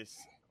this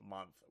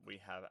month, we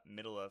have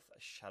Middle-earth: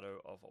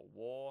 Shadow of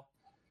War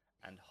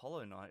and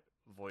Hollow Knight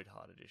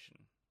Voidheart Edition.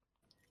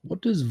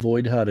 What does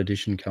Voidheart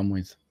Edition come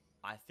with?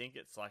 I think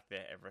it's like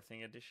their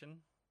Everything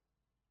Edition.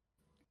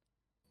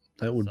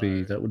 That would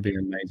be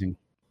amazing.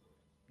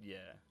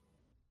 Yeah.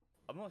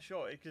 I'm not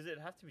sure because it'd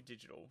have to be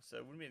digital, so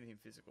it wouldn't be anything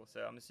physical.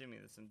 So I'm assuming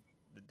there's some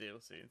the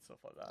DLC and stuff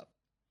like that.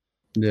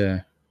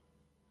 Yeah,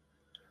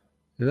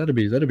 yeah, that'd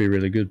be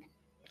really good.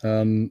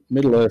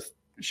 Middle Earth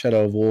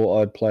Shadow of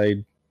War, I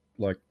played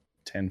like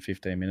 10,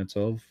 15 minutes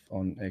of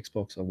on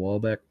Xbox a while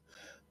back,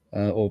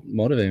 or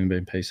might have even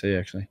been PC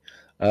actually.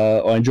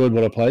 I enjoyed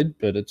what I played,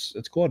 but it's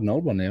quite an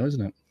old one now,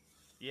 isn't it?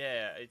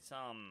 Yeah,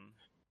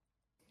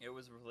 it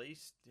was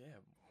released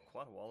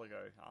quite a while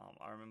ago.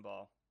 I remember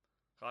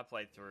I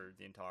played through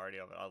the entirety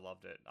of it. I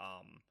loved it.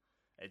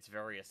 It's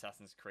very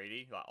Assassin's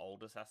Creedy, like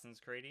old Assassin's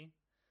Creedy.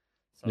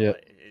 So Yeah.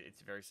 like,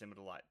 it's very similar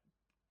to like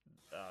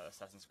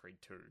Assassin's Creed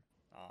 2,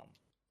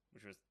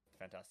 which was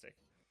fantastic.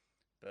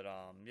 But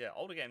yeah,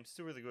 older games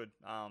still really good.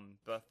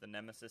 Birth the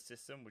Nemesis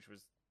system, which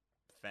was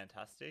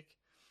fantastic,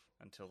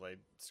 until they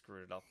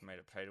screwed it up and made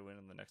it pay to win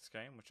in the next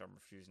game, which I'm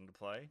refusing to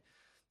play.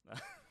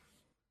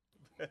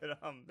 But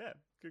yeah,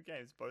 good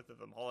games, both of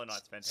them. Hollow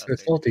Knight's fantastic.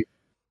 So salty.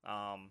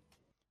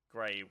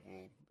 Gray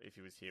will, if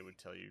he was here, would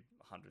tell you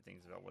 100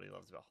 things about what he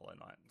loves about Hollow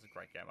Knight. It's a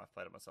great game. I've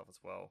played it myself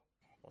as well.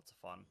 Lots of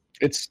fun.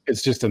 It's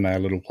just a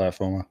mad little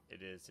platformer.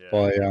 It is, yeah.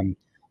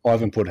 I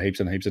haven't put heaps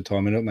and heaps of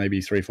time in it, maybe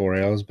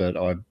 3-4 hours, but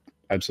I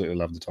absolutely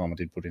love the time I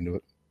did put into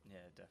it. Yeah,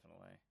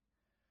 definitely.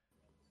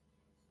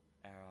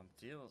 Our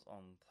deals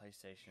on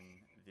PlayStation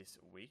this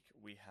week,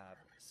 we have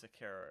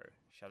Sekiro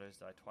Shadows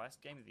Die Twice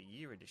Game of the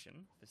Year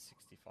Edition for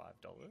 $65.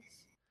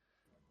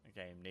 A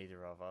game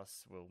neither of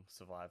us will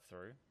survive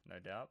through, no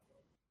doubt.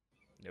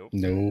 Nope.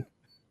 No.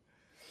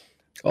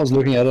 I was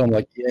looking at it, I'm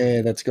like,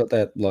 yeah, that's got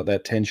that like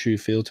that Tenchu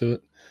feel to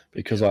it,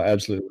 because I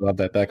absolutely love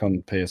that back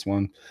on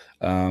PS1.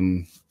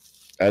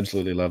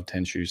 Absolutely love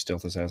Tenchu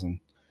Stealth Assassin.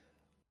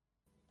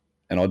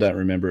 And I don't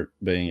remember it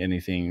being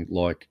anything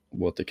like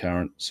what the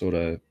current sort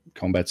of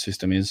combat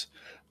system is.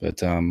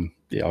 But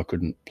yeah, I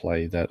couldn't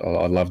play that.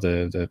 I love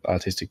the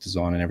artistic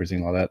design and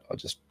everything like that.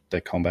 The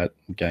combat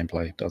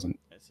gameplay doesn't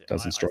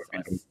strike me.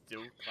 I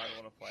still kind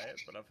of want to play it,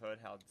 but I've heard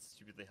how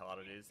stupidly hard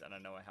it is, and I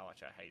know how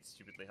much I hate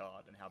stupidly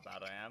hard and how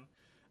bad I am.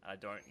 And I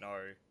don't know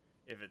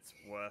if it's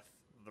worth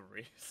the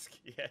risk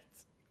yet.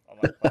 I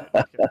might play it in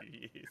like a few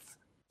years,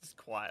 just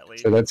quietly.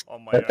 So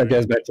on my own. That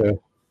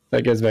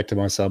goes back to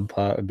my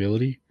subpar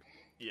ability.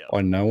 Yeah.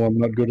 I know I'm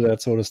not good at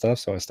that sort of stuff,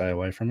 so I stay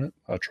away from it.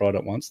 I tried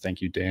it once,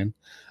 thank you, Dan,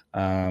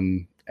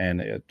 and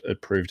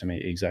it proved to me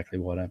exactly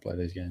why I don't play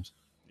these games.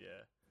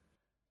 Yeah.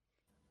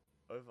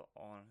 Over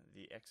on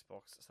the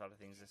Xbox side of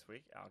things this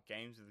week, our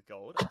Games with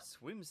Gold,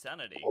 Swim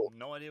Sanity.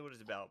 No idea what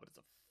it's about, but it's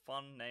a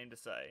fun name to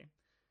say.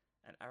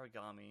 And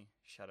Origami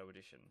Shadow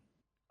Edition.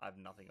 I have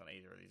nothing on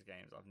either of these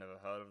games. I've never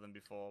heard of them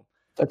before.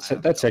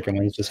 That second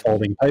one is just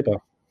folding paper.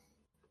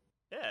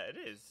 Yeah, it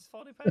is. It's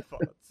folding paper.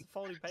 It's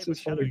folding paper It's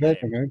shadow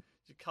paper, game. man.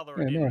 You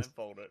color it in nice. and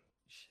fold it.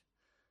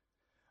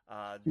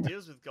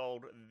 Deals with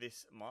Gold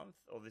this month,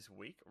 or this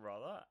week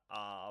rather,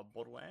 are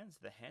Borderlands,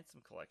 the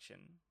Handsome Collection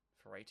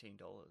for $18.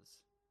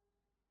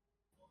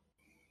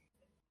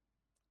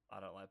 I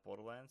don't like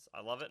Borderlands.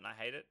 I love it and I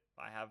hate it.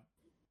 I have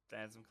the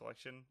Handsome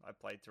Collection. I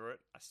played through it.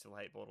 I still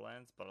hate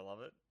Borderlands, but I love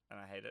it and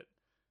I hate it.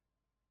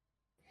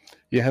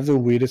 You have the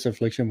weirdest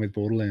affliction with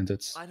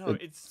Borderlands. I know,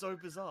 it's so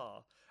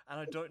bizarre. And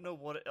I don't know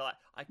what it like.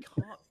 I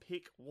can't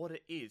pick what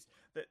it is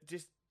that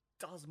just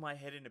does my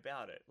head in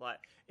about it. Like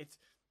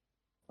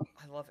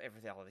I love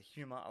everything. I love the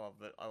humor. I love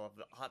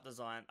the art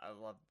design. I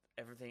love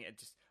everything.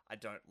 I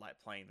don't like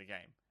playing the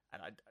game,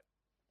 and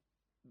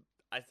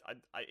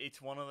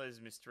it's one of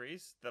those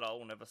mysteries that I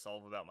will never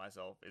solve about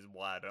myself. Is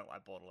why I don't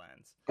like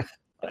Borderlands.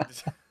 I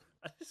just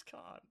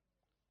can't.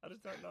 I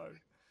just don't know.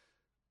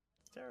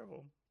 It's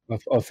terrible.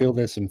 I feel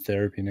there's some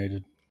therapy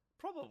needed.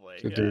 Probably,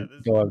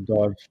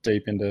 dive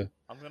deep into.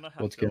 I'm gonna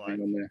have what's to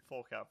going on there.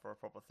 fork out for a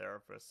proper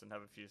therapist and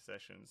have a few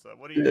sessions. So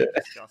what do you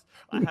discuss?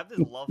 I have this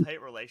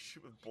love-hate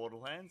relationship with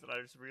Borderlands, and I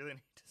just really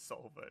need to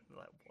solve it.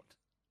 Like what?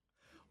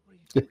 What are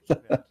you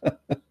talking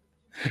about?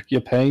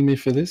 You're paying me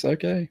for this?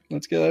 Okay,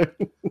 let's go.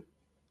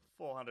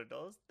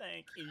 $400.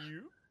 Thank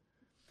you.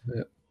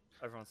 Yeah.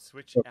 Over on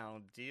Switch, our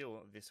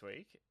deal this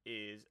week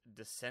is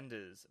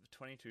Descenders of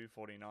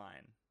 $22.49,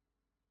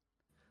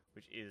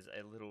 which is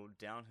a little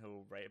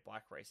downhill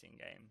bike racing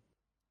game.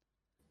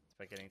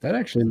 That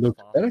actually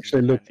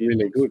looked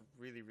really good.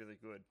 Really, really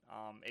good.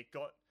 It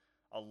got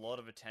a lot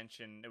of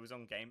attention. It's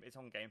on Game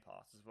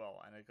Pass as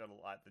well, and it got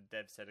the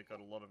dev said it got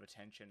a lot of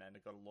attention, and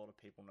it got a lot of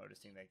people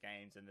noticing their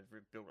games, and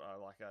they've built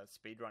like a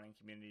speedrunning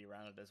community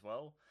around it as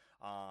well.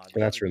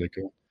 That's really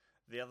cool.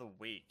 The other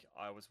week,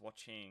 I was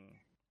watching.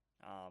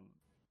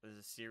 There's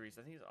a series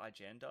I think it's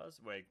IGN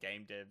does where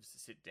game devs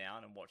sit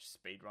down and watch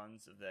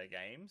speedruns of their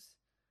games.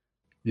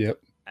 Yep.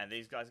 And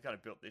these guys kind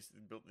of built this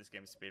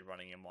game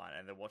speedrunning in mind,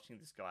 and they're watching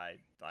this guy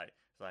it's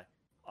like,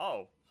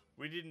 oh,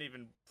 we didn't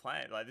even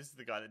plan. Like, this is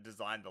the guy that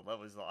designed the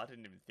levels. Like, I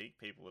didn't even think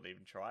people would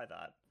even try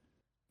that.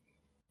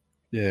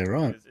 Yeah,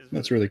 right.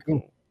 That's really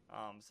cool.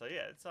 So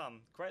yeah, it's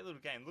great little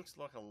game. Looks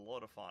like a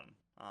lot of fun.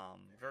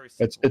 Very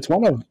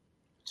simple.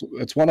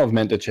 It's one I've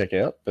meant to check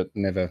out, but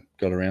never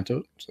got around to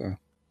it. So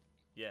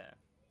yeah.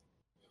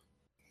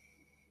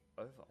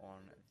 Over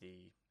on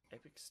the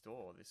Epic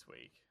Store this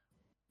week,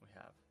 We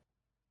have.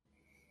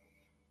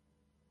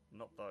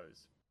 Not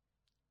those.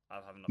 I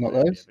haven't Not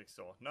updated the those? Epic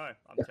Store. No,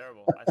 I'm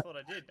terrible. I thought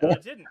I did, and I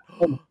What? didn't.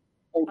 I'm,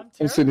 I'm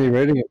I'm sitting here terrible.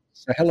 reading it.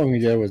 So how long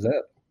ago was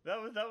that? That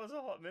was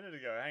a hot minute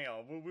ago. Hang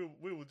on,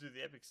 we will do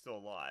the Epic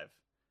Store live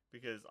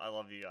because I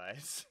love you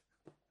guys.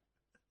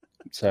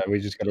 So we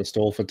just got to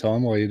stall for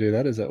time while you do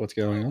that? Is that what's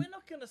going No, on? we're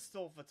not gonna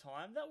stall for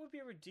time. That would be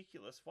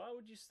ridiculous. Why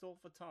would you stall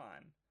for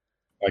time?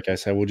 Okay,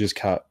 so we'll just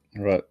cut.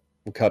 Right,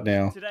 we'll cut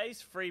now.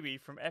 Today's freebie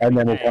from And Epic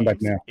then we'll come back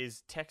Games now.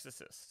 is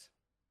Texasist.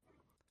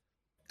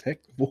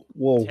 Whoa,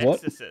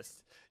 what?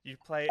 Texasist. You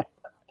play.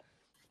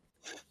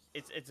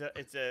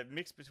 It's a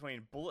mix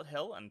between bullet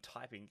hell and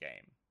typing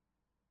game.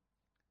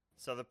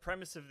 So the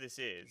premise of this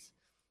is,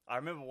 I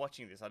remember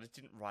watching this. I just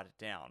didn't write it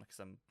down because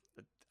I'm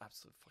an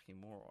absolute fucking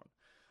moron.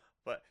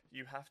 But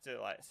you have to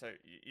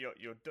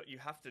you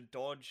have to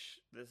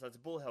dodge. It's a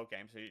bullet hell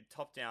game, so you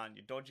top down.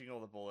 You're dodging all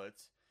the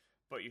bullets,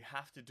 but you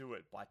have to do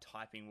it by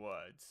typing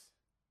words.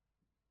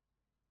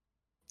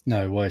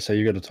 No way. So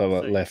you got to type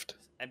out So- left.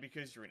 And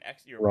because you're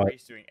a Right.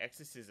 priest doing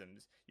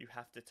exorcisms, you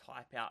have to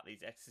type out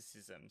these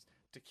exorcisms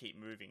to keep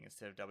moving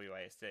instead of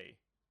WASD.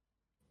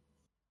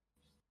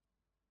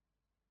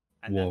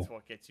 And Whoa. that's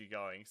what gets you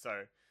going.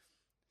 So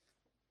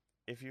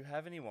if you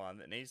have anyone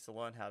that needs to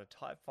learn how to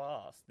type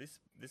fast, this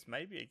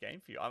may be a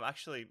game for you. I'm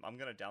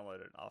going to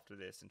download it after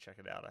this and check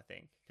it out, I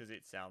think, because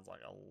it sounds like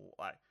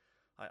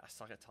I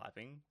suck at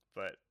typing,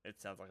 but it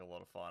sounds like a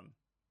lot of fun.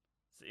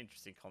 It's an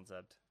interesting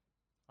concept.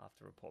 I have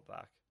to report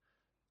back.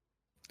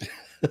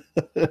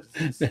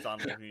 Just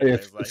stunned a few Yeah,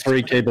 days later.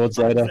 3 keyboards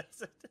later.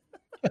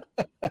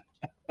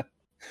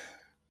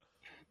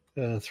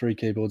 3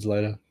 keyboards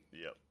later.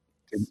 Yep.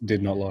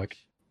 Did not like.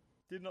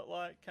 Did not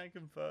like. Can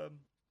confirm.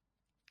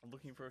 I'm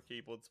looking for a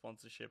keyboard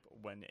sponsorship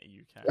when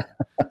you can.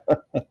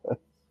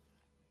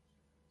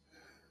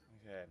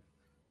 Okay.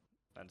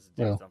 That's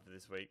Well. done for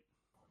this week.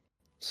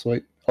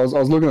 Sweet. I was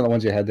looking at the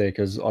ones you had there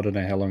because I don't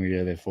know how long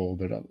ago they're for,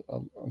 but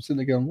I'm sitting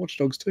there going, Watch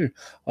Dogs 2.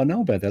 I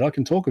know about that. I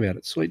can talk about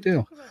it. Sweet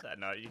deal. Talk about that.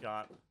 No, you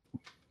can't.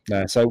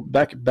 No, so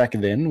back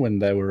then when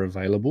they were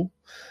available,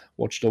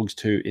 Watch Dogs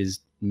 2 is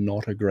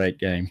not a great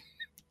game,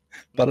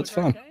 but Not a it's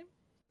great fun. game?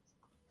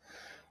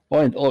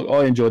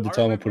 I enjoyed the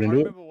time I put into I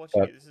it. remember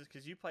watching but- it. This is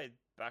because you played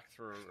back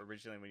through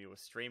originally when you were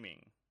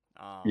streaming.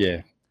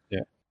 Yeah.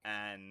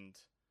 And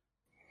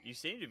you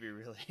seem to be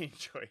really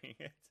enjoying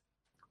it.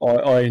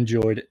 I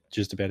enjoyed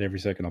just about every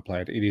second I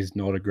played. It is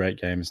not a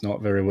great game. It's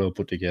not very well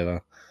put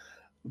together,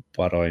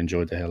 but I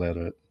enjoyed the hell out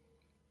of it.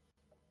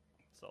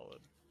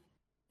 Solid.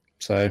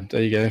 So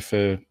there you go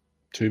for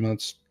 2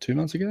 months. 2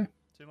 months ago.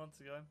 2 months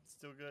ago.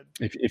 Still good.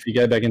 If you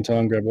go back in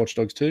time, grab Watch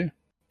Dogs 2.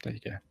 There you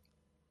go.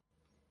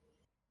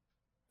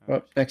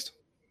 Right, next.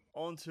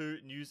 On to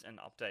news and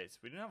updates.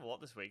 We didn't have a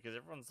lot this week because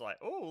everyone's like,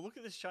 "Oh, look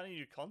at this shiny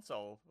new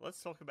console.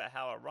 Let's talk about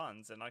how it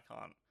runs." And I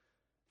can't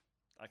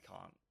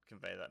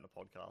convey that in a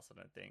podcast. I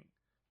don't think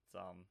it's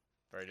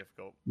very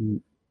difficult.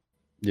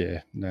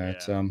 Yeah, no, Yeah,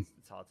 it's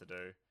it's hard to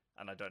do,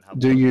 and I don't have.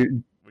 Do one,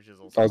 you? Which is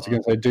also I was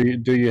going hard. to say,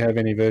 do you have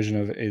any version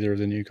of either of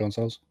the new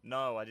consoles?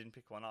 No, I didn't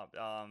pick one up.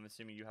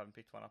 Assuming you haven't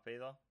picked one up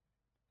either.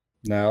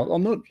 No,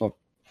 I'm not.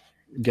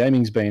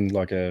 Gaming's been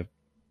like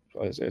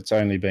it's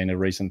only been a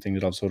recent thing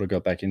that I've sort of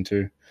got back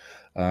into.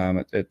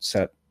 It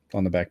sat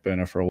on the back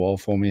burner for a while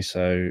for me,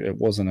 so it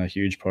wasn't a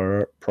huge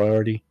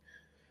priority.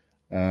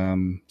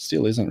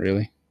 Still isn't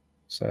really.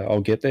 So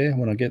I'll get there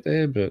when I get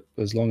there, but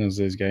as long as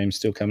there's games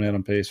still coming out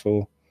on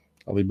PS4,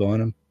 I'll be buying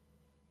them.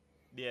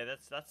 Yeah,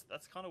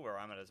 that's kind of where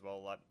I'm at as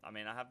well. Like, I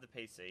mean, I have the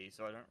PC,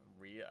 so I don't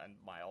and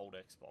my old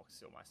Xbox,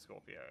 still my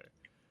Scorpio,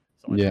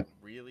 so I don't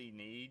really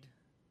need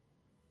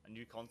a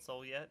new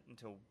console yet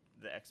until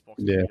the Xbox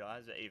for you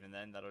guys. But even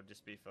then, that'll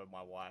just be for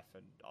my wife,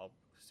 and I'll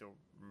still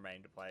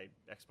remain to play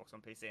Xbox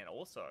on PC and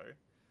also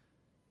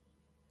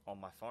on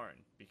my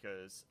phone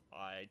because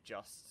I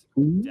just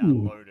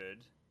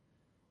downloaded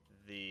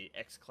the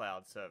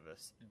xCloud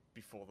service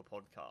before the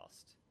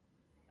podcast.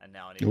 And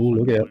now I need a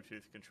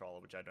Bluetooth controller,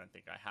 which I don't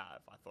think I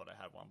have. I thought I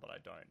had one, but I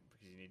don't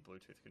because you need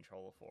Bluetooth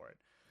controller for it.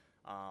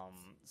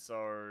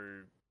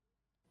 So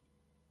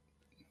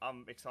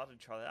I'm excited to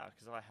try that out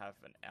because I have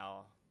an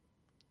hour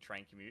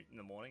train commute in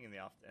the morning and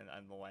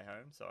and the way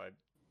home, so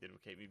it'll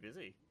keep me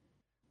busy.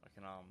 I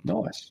can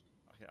Nice.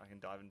 I can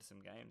dive into some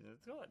games.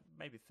 It's got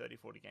maybe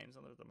 30-40 games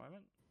on it at the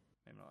moment.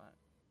 Maybe not that.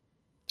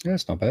 Yeah,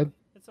 it's not bad.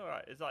 It's all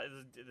right. It's like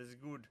there's a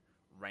good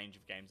range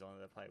of games on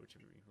it to play, which would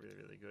be really,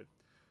 really good.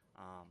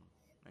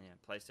 And yeah,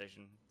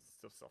 PlayStation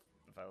still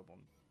available on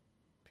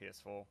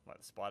PS4. Like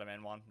the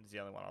Spider-Man one is the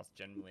only one I was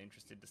genuinely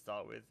interested to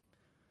start with.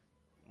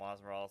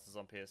 Miles Morales is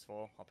on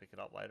PS4. I'll pick it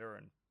up later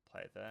and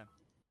play it there.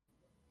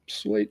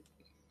 Sweet.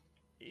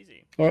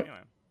 Easy. All right.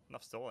 Anyway,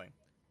 enough stalling.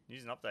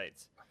 News and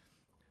updates.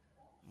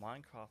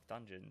 Minecraft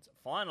Dungeons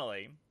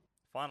finally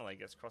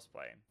gets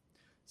crossplay.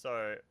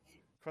 So,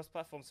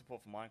 cross-platform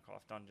support for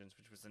Minecraft Dungeons,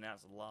 which was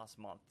announced last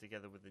month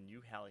together with the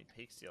new Howling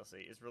Peaks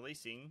DLC, is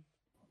releasing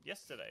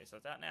yesterday, so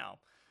it's out now.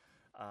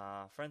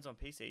 Friends on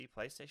PC,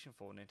 PlayStation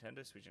 4,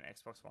 Nintendo Switch, and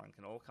Xbox One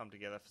can all come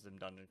together for some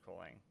dungeon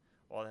crawling.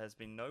 While there has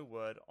been no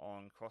word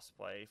on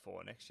crossplay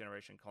for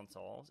next-generation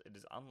consoles, it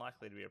is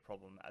unlikely to be a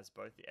problem as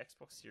both the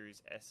Xbox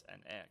Series S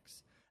and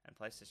X and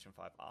PlayStation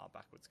 5 are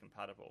backwards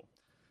compatible.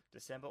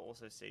 December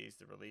also sees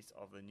the release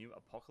of the new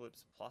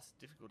Apocalypse Plus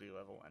difficulty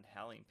level and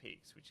Howling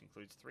Peaks, which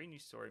includes 3 new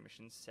story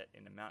missions set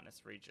in a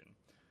mountainous region.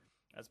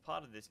 As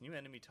part of this, new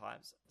enemy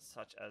types,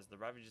 such as the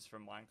Ravagers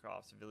from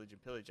Minecraft's Village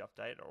and Pillage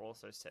update, are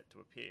also set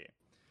to appear,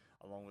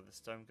 along with a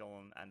stone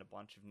golem and a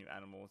bunch of new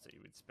animals that you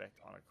would expect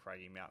on a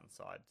craggy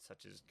mountainside,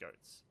 such as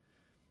goats.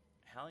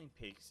 Howling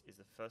Peaks is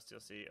the first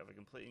DLC of a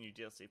completely new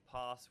DLC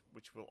pass,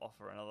 which will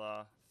offer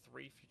another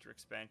 3 future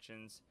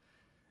expansions.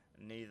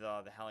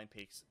 Neither the Howling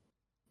Peaks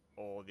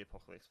or the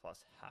Apocalypse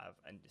Plus have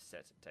a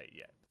set date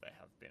yet, but they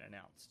have been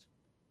announced.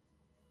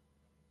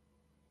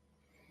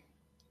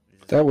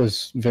 That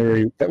was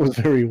very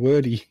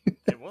wordy.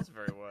 It was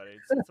very wordy.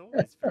 It's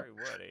always very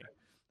wordy.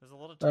 There's a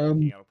lot of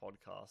talking on a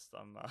podcast.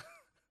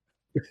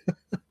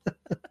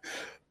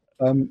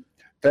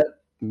 That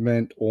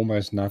meant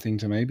almost nothing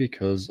to me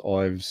because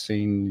I've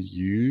seen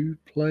you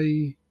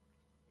play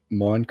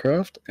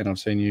Minecraft and I've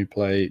seen you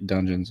play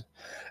Dungeons,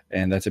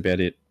 and that's about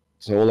it.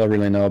 So all I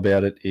really know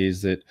about it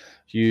is that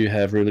you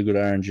have really good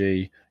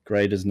RNG,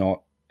 Gray does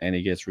not, and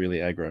he gets really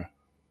aggro.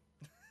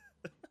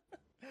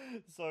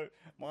 So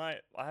I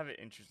have an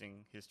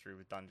interesting history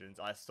with Dungeons.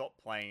 I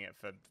stopped playing it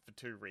for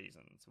 2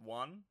 reasons.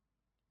 One,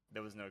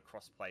 there was no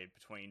crossplay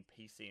between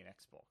PC and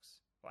Xbox.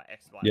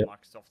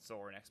 Microsoft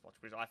saw an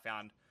Xbox, which I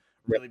found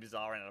really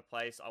bizarre and out of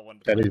place. I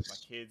wanted to play with my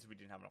kids. We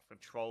didn't have enough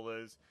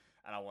controllers,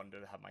 and I wanted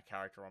to have my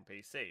character on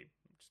PC.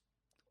 Which,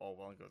 all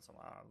well and good. So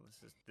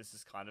this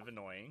is kind of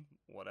annoying.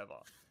 Whatever.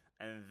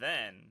 And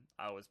then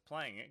I was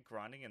playing it,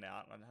 grinding it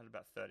out, and I had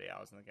about 30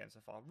 hours in the game so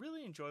far.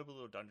 Really enjoyable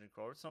little dungeon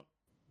crawler. It's not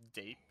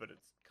deep, but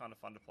it's kind of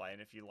fun to play.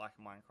 And if you like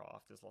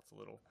Minecraft, there's lots of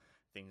little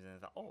things in there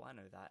that, I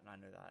know that, and I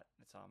know that.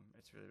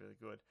 It's really, really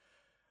good.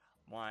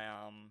 I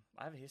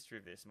have a history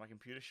of this. My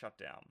computer shut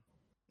down.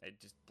 It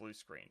just blue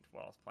screened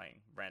while I was playing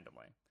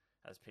randomly,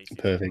 as PC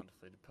Perfect.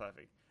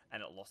 Perfect,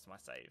 and it lost my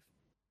save.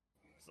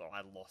 So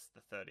I lost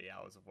the 30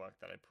 hours of work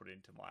that I put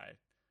into my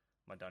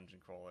dungeon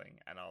crawling,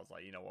 and I was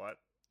like, you know what?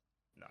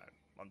 No,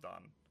 I'm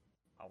done.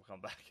 I'll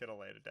come back at a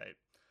later date.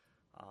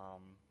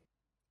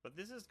 But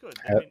this is good.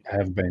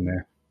 Have been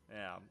there.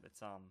 Yeah,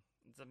 it's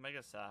a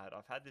mega sad.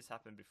 I've had this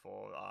happen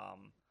before.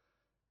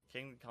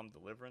 Kingdom Come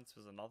Deliverance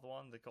was another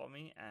one that got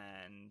me,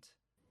 and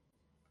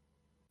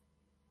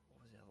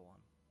what was the other one?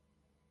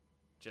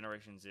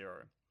 Generation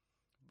Zero.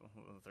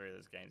 3 of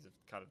those games have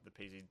kind of, the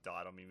PC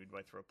died on me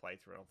midway through a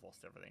playthrough, and I've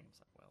lost everything.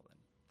 It's like, well then,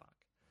 fuck.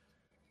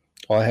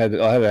 I had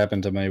it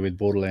happen to me with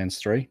Borderlands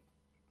 3.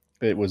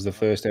 It was the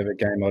first ever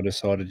game I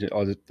decided.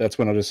 That's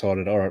when I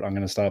decided, all right, I'm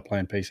going to start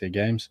playing PC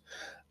games.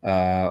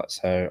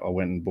 So I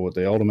went and bought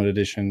the Ultimate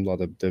Edition, like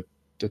the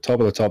top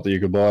of the top that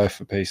you could buy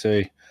for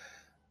PC.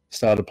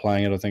 Started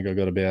playing it. I think I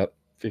got about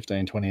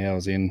 15, 20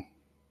 hours in.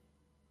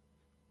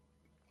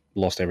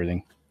 Lost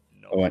everything.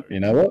 No. I went, you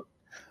know what?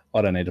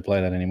 I don't need to play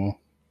that anymore.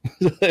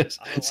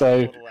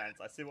 So Borderlands.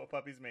 I see what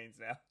puppies means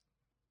now.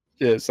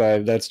 Yeah,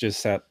 so that's just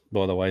sat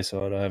by the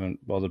wayside. I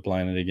haven't bothered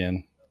playing it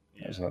again.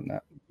 Yeah. I was like, nah,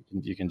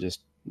 you can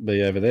just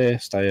be over there,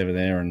 stay over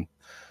there, and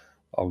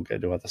I'll go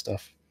do other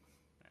stuff.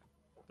 Yeah.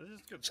 This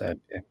is good. So,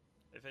 yeah.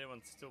 If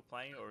anyone's still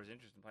playing or is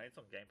interested in playing, it's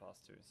on Game Pass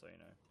too, so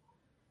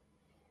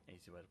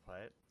easy way to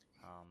play it.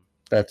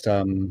 That's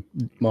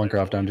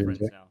Minecraft Dungeons.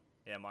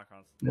 Yeah,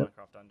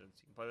 Minecraft Dungeons.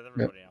 You can play with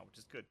everybody now, which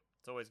is good.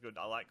 It's always good.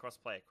 I like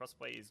crossplay.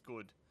 Crossplay is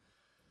good.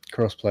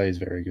 Crossplay is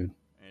very good.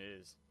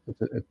 It is.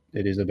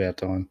 It is about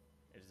time.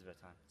 It is about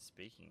time.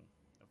 Speaking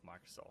of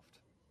Microsoft,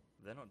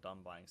 they're not done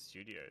buying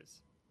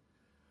studios.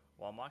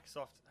 While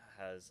Microsoft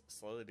has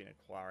slowly been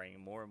acquiring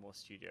more and more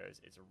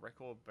studios, its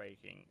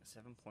record-breaking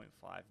 $7.5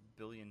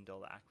 billion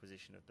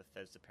acquisition of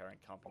Bethesda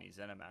parent company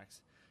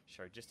ZeniMax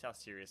showed just how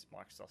serious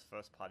Microsoft's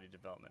first-party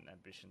development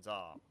ambitions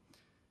are.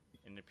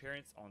 In an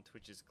appearance on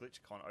Twitch's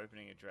GlitchCon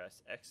opening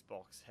address,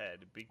 Xbox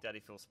head Big Daddy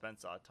Phil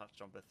Spencer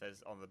touched on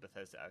the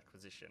Bethesda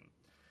acquisition.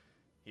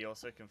 He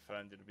also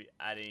confirmed that it will be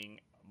adding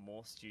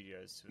more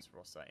studios to its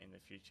roster in the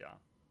future.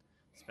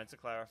 Spencer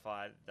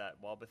clarified that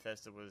while the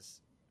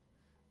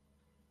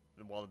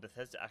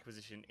Bethesda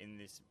acquisition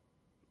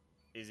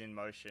is in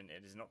motion,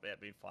 it has not yet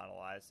been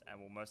finalized and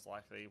will most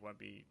likely won't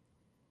be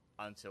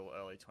until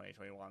early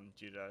 2021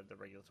 due to the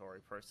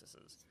regulatory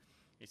processes.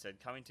 He said,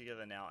 coming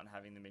together now and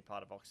having them be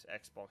part of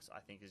Xbox,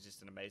 I think is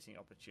just an amazing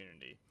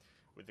opportunity.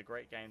 With the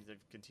great games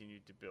they've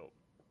continued to build.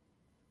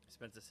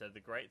 Spencer said, the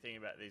great thing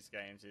about these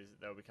games is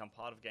they'll become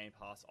part of Game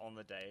Pass on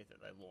the day that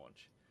they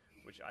launch,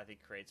 which I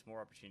think creates more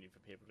opportunity for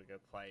people to go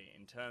play.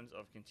 In terms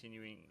of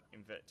continuing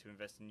to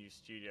invest in new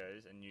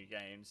studios and new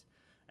games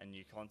and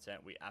new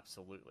content, we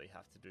absolutely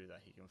have to do that,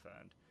 he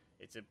confirmed.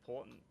 It's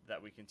important that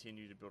we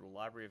continue to build a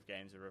library of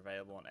games that are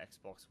available on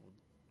Xbox.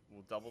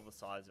 We'll double the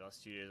size of our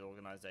studios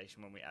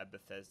organization when we add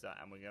Bethesda,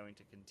 and we're going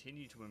to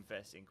continue to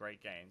invest in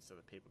great games so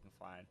that people can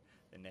find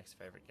their next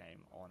favorite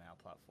game on our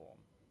platform.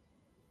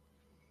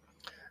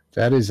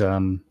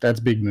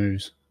 That's big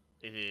moves.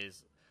 It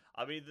is.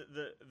 I mean,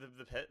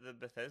 the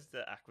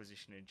Bethesda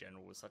acquisition in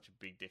general was such a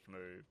big dick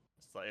move.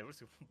 It's like, everyone's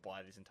going to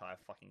buy this entire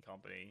fucking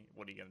company.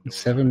 What are you going to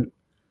do about it?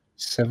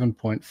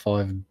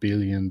 $7.5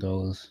 billion.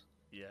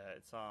 Yeah,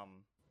 it's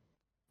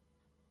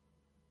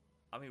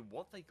I mean,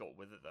 what they got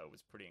with it though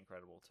was pretty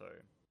incredible too.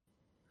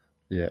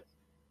 Yeah.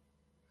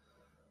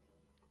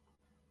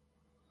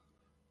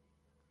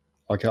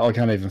 I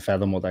can't even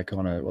fathom what that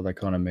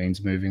kind of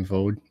means moving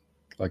forward.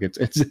 Like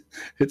it's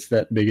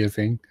that big a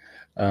thing.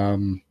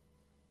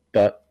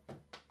 But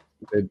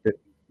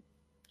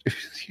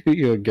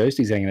your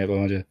ghosties hanging out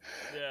behind you.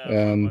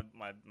 Yeah,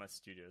 my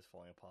studio is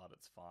falling apart.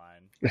 It's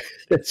fine.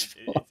 It's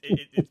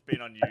been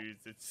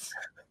unused. It's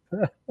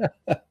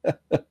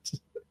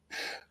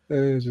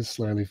just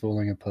slowly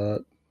falling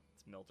apart.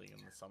 It's melting in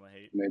the summer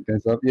heat.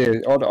 Yeah,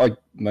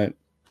 mate,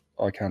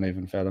 I can't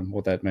even fathom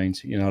what that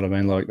means. You know what I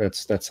mean? Like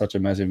that's such a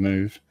massive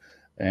move,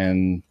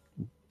 and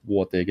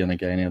what they're going to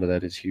gain out of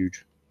that is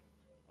huge.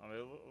 I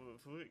mean,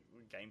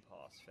 Game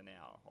Pass for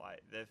now,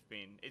 like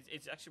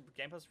it's actually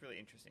Game Pass is really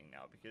interesting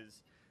now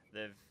because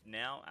they've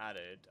now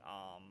added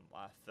a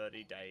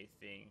 30-day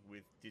thing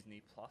with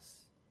Disney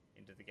Plus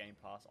into the Game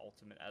Pass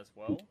Ultimate as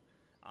well.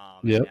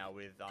 Yep. And now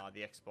with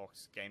the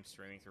Xbox game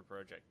streaming through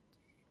Project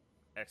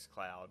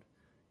xCloud,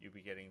 you'll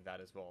be getting that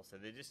as well. So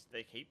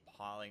they keep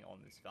piling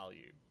on this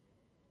value,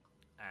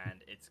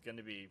 and it's going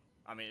to be.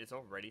 I mean, it's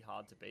already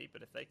hard to beat,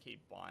 but if they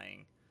keep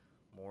buying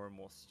more and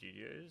more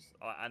studios,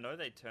 I know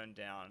they turned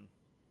down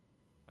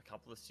a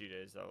couple of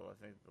studios though. I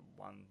think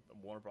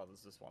Warner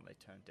Brothers, this one they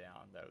turned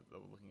down. They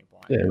were looking at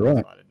buying. Yeah, it, right.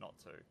 Decided not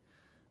to.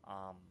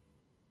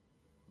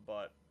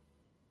 But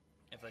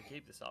if they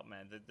keep this up,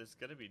 man, there's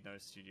going to be no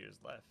studios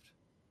left.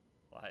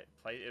 Like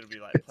it'll be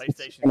like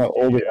PlayStation Studios,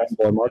 all the and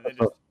then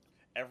just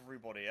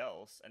everybody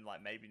else, and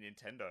like maybe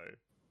Nintendo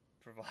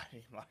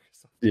providing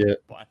Microsoft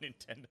buy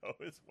Nintendo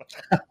as well.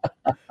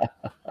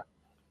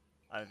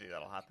 I don't think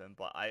that'll happen,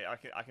 but I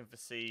can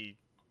foresee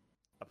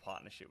a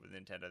partnership with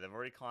Nintendo. They've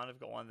already kind of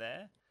got one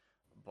there,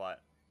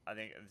 but I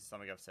think it's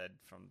something I've said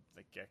from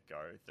the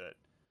get-go that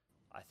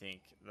I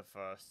think the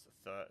first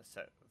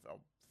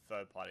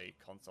third-party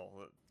console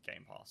that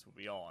Game Pass will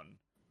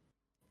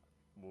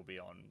be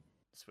on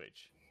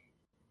Switch.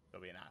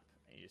 There'll be an app,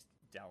 and you just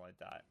download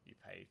that. You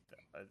pay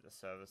the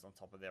service on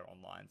top of their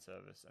online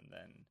service, and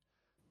then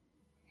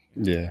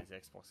these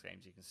Xbox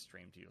games you can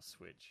stream to your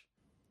Switch,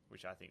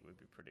 which I think would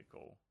be pretty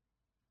cool.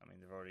 I mean,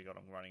 they've already got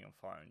them running on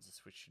phones. The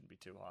Switch shouldn't be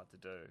too hard to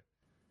do.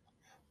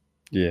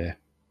 Yeah.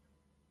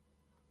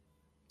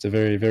 It's a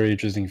very, very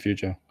interesting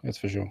future, that's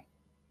for sure.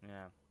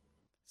 Yeah.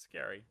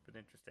 Scary, but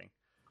interesting.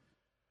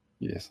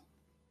 Yes.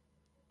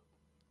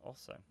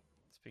 Also,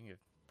 speaking of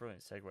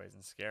brilliant segues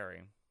and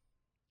scary,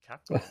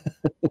 Capcom.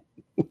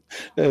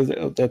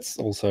 That's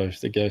also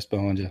the ghost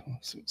behind you.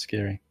 It's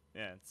scary.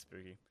 Yeah, it's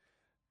spooky.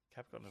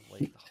 Capcom has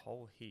leaked a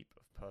whole heap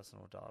of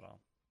personal data.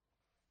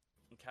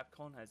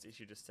 Capcom has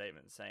issued a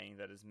statement saying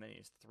that as many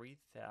as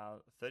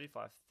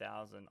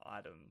 35,000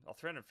 items, or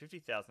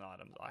 350,000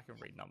 items, I can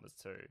read numbers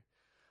too,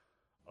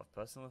 of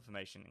personal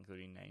information,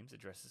 including names,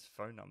 addresses,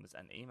 phone numbers,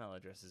 and email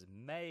addresses,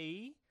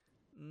 may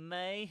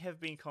have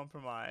been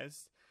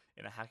compromised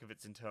in a hack of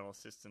its internal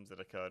systems that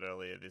occurred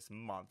earlier this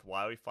month.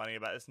 Why are we finding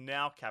about this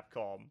now,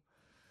 Capcom?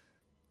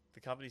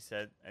 The company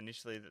said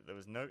initially that there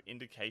was no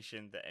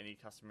indication that any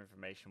customer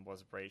information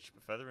was breached,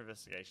 but further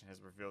investigation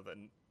has revealed that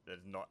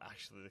is not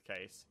actually the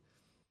case.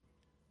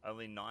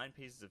 Only 9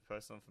 pieces of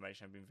personal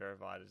information have been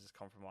verified as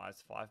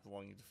compromised, 5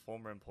 belonging to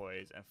former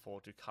employees and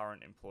 4 to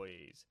current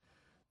employees.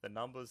 The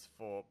numbers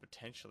for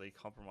potentially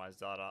compromised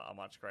data are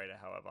much greater,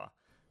 however.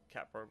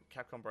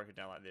 Capcom broke it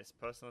down like this.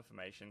 Personal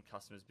information,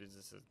 customers,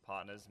 businesses,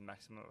 partners,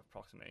 maximum of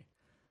approximately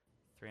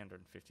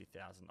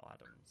 350,000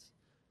 items.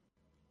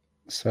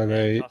 So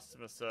they...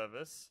 Customer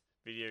service,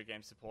 video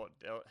game support,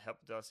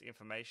 help desk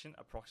information,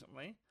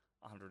 approximately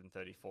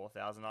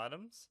 134,000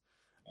 items.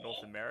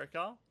 North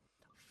America,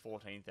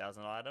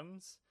 14,000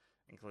 items,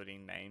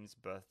 including names,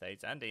 birth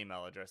dates, and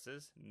email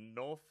addresses.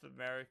 North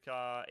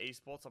America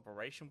esports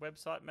operation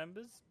website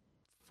members,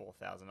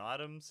 4,000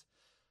 items.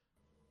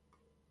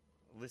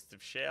 List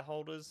of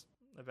shareholders,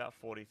 about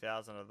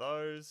 40,000 of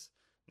those.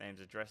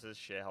 Names, addresses,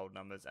 shareholder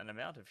numbers, and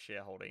amount of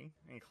shareholding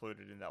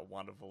included in that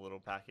wonderful little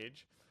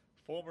package.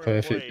 Former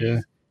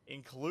employees,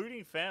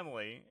 including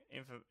family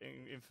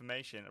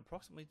information,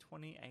 approximately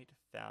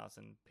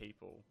 28,000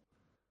 people.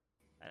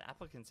 And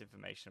applicants'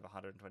 information of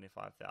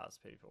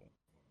 125,000 people.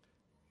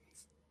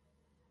 It's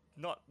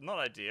not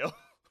ideal.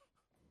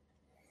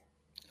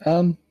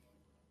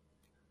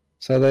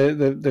 So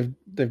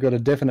they've got a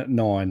definite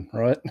 9,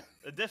 right?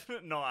 A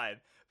definite 9,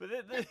 but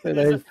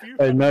there's a few.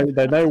 They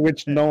know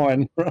which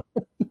 9. Right?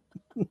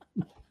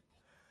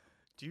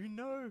 Do you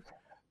know?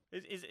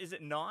 Is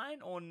it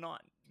 9 or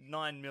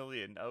 9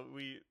 million? Are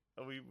we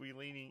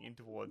leaning in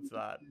towards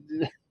that?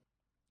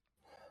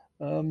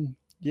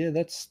 Yeah,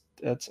 that's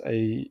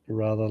a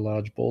rather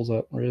large balls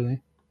up,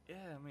 really.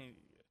 Yeah, I mean,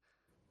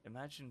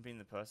 imagine being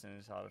the person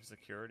in charge of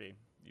security.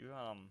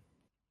 You'll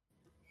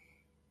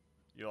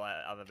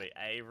either be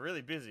A,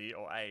 really busy,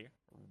 or A,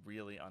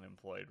 really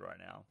unemployed right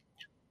now.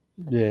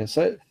 Yeah,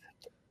 so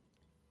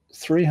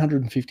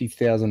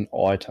 350,000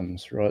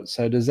 items, right?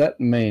 So does that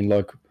mean,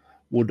 like,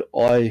 would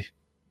I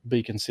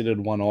be considered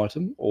one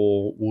item,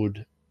 or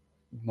would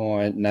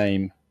my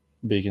name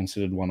be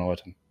considered one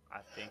item? I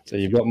think So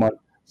it's you've got my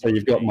your name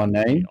is the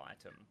name,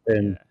 item.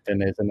 then Yeah.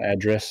 there's an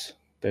address,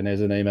 then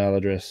there's an email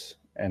address,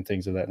 and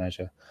things of that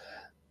nature.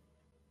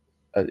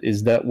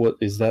 Is that what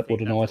I think an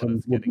that's what item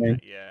it's would getting mean?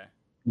 at. Yeah.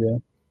 Yeah.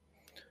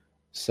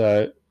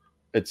 So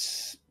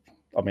it's,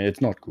 I mean,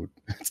 it's not good.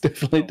 It's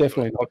It's not good.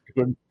 definitely not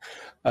good.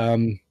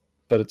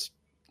 But it's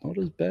not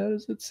as bad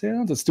as it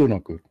sounds. It's still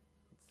not good.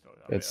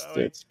 It's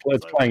So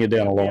playing it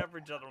down a we lot.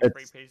 average out on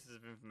three It's pieces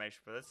of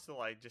information, but that's still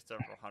like just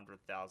over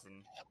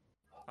 100,000,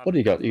 what do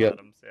you got? You got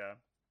items. Yeah.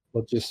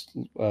 what, just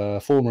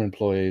former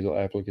employees or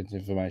applicants'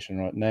 information,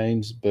 right?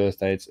 Names, birth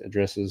dates,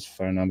 addresses,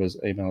 phone numbers,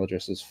 email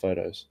addresses,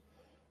 photos.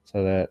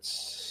 So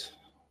that's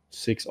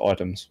 6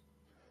 items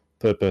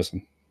per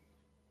person.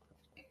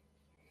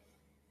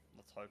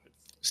 Let's hope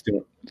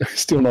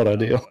it's Still not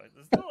ideal.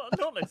 no, it's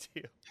not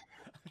ideal.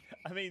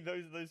 I mean,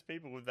 those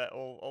people with that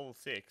all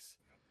 6.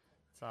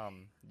 It's,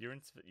 you're in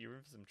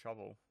for some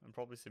trouble and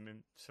probably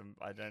some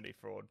identity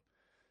fraud.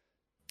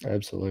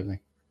 Absolutely.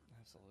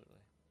 Absolutely.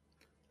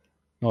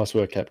 Nice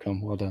work,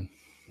 Capcom. Well done.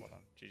 Well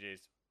done.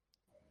 GG's.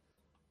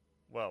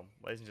 Well,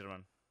 ladies and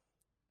gentlemen,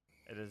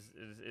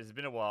 it's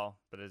been a while,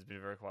 but it has been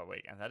a very quiet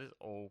week, and that is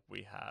all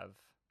we have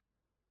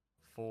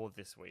for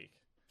this week.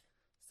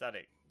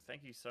 Static,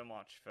 thank you so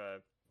much for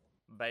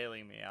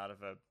bailing me out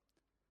of a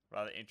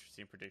rather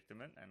interesting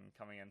predicament and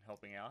coming and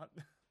helping out.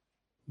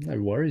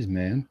 No worries,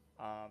 man.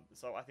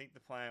 So I think the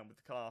plan with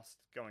the cast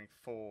going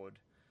forward,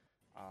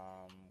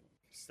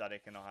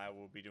 Static and I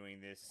will be doing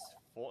this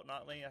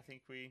fortnightly. I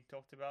think we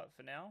talked about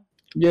for now.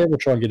 Yeah, we'll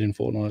try and get in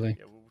fortnightly.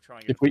 Yeah, we'll try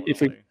and get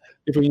fortnightly.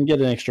 If we can get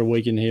an extra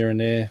week in here and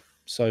there,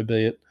 so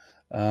be it.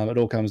 It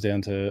all comes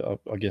down to,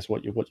 I guess,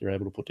 what you're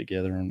able to put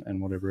together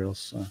and whatever else.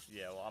 So.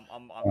 Yeah, well,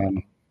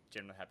 I'm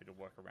generally happy to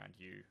work around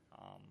you.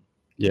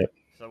 Yeah.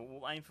 So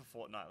we'll aim for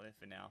fortnightly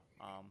for now.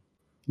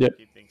 Yep.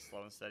 Keep things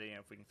slow and steady, and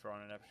if we can throw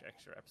in an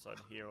extra episode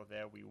here or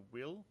there, we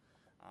will.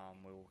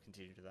 We will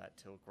continue to do that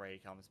till Gray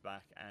comes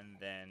back, and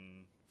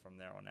then from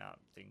there on out,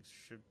 things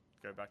should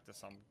go back to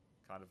some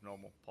kind of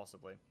normal,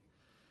 possibly.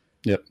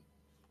 Yep.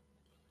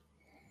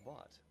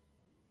 But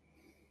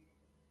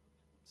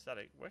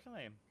Static, where can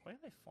they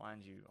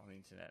find you on the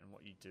internet and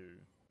what you do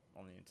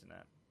on the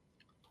internet?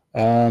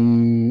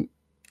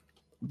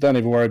 Don't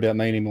even worry about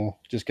me anymore.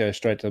 Just go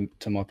straight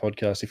to my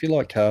podcast. If you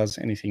like cars,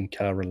 anything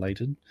car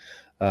related,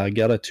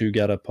 Gutter to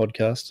Gutter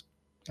podcast.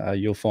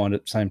 You'll find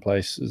it same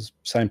place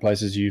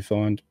as you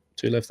find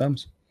Two Left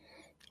Thumbs.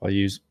 I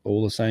use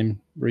all the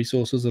same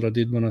resources that I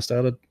did when I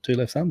started Two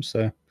Left Thumbs.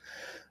 So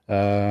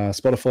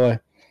Spotify,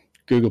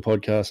 Google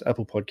Podcasts,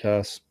 Apple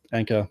Podcasts,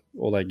 Anchor,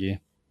 all that gear.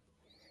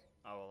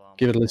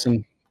 Give it a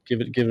listen.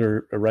 Give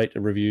it a rate,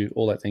 a review,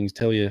 all that things.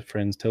 Tell your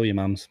friends, tell your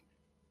mums,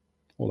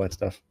 all that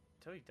stuff.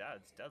 Tell your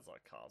dads. Dads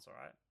like cars, all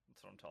right?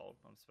 That's what I'm told.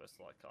 I'm supposed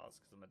to like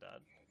cars because I'm a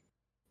dad.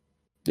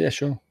 Yeah,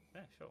 sure.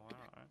 Yeah, sure. All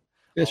right.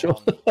 Yeah, sure.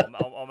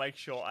 I'll make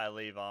sure I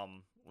leave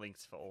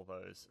links for all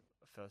those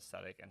for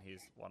Static and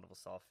his wonderful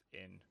stuff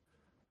in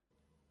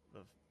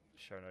the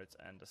show notes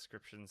and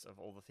descriptions of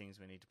all the things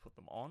we need to put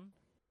them on.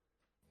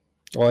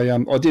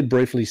 I did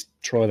briefly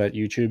try that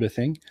YouTuber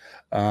thing.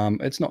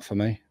 It's not for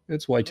me.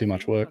 It's way too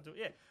much work.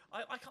 Yeah,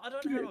 I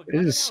don't know how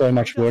it is so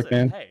much work,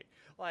 man. Hey,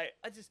 like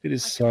it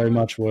is so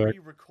much work.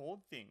 Record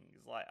things.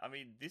 Like, I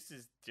mean, this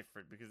is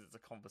different because it's a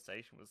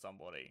conversation with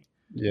somebody.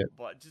 Yeah.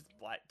 But just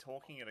like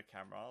talking at a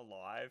camera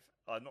live,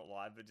 not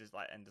live, but just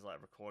like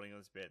recording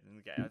this bit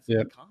and I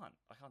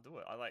can't do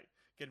it. I like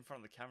get in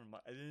front of the camera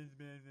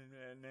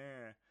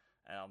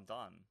and I'm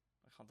done.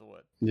 I can't do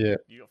it. Yeah.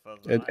 You got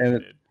further than I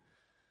did.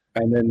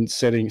 And then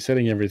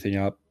setting everything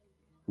up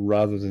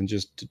rather than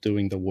just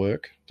doing the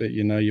work that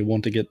you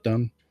want to get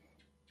done.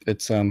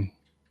 It's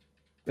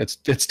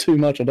too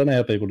much. I don't know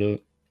how people do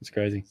it. It's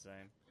crazy. Same.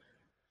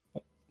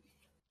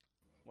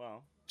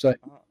 Well. So.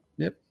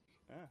 Yep.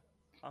 Yeah.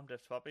 I'm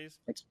Deft Puppies.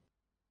 Thanks.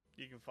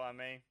 You can find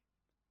me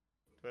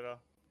Twitter,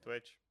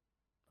 Twitch,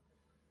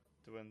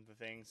 doing the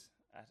things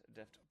at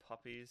Deft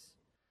Puppies.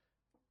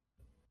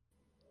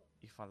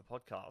 You can find the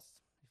podcast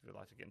if you'd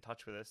like to get in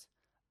touch with us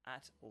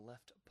at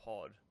Left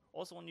Pod.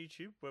 Also on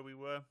YouTube, where we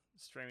were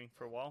streaming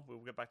for a while. We'll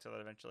get back to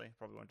that eventually.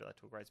 Probably won't do that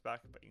till Gray's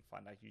back, but you can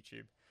find our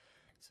YouTube.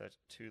 Search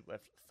Two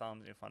Left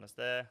Thumbs, you'll find us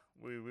there.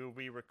 We will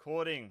be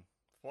recording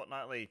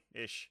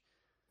fortnightly-ish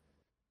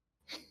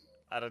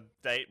at a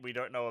date we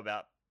don't know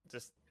about.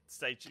 Just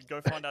stay tuned. Go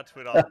find our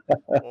Twitter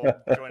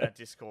or join our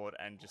Discord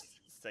and just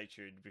stay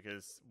tuned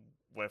because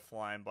we're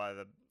flying by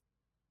the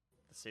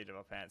seat of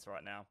our pants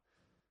right now.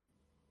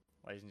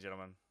 Ladies and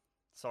gentlemen,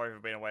 sorry for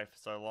being away for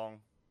so long.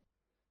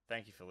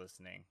 Thank you for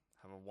listening.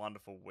 Have a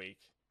wonderful week.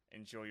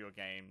 Enjoy your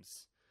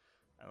games.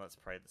 And let's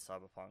pray that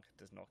Cyberpunk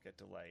does not get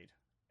delayed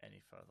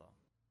any further.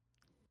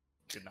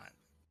 Good night.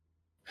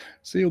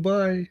 See you.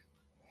 Bye.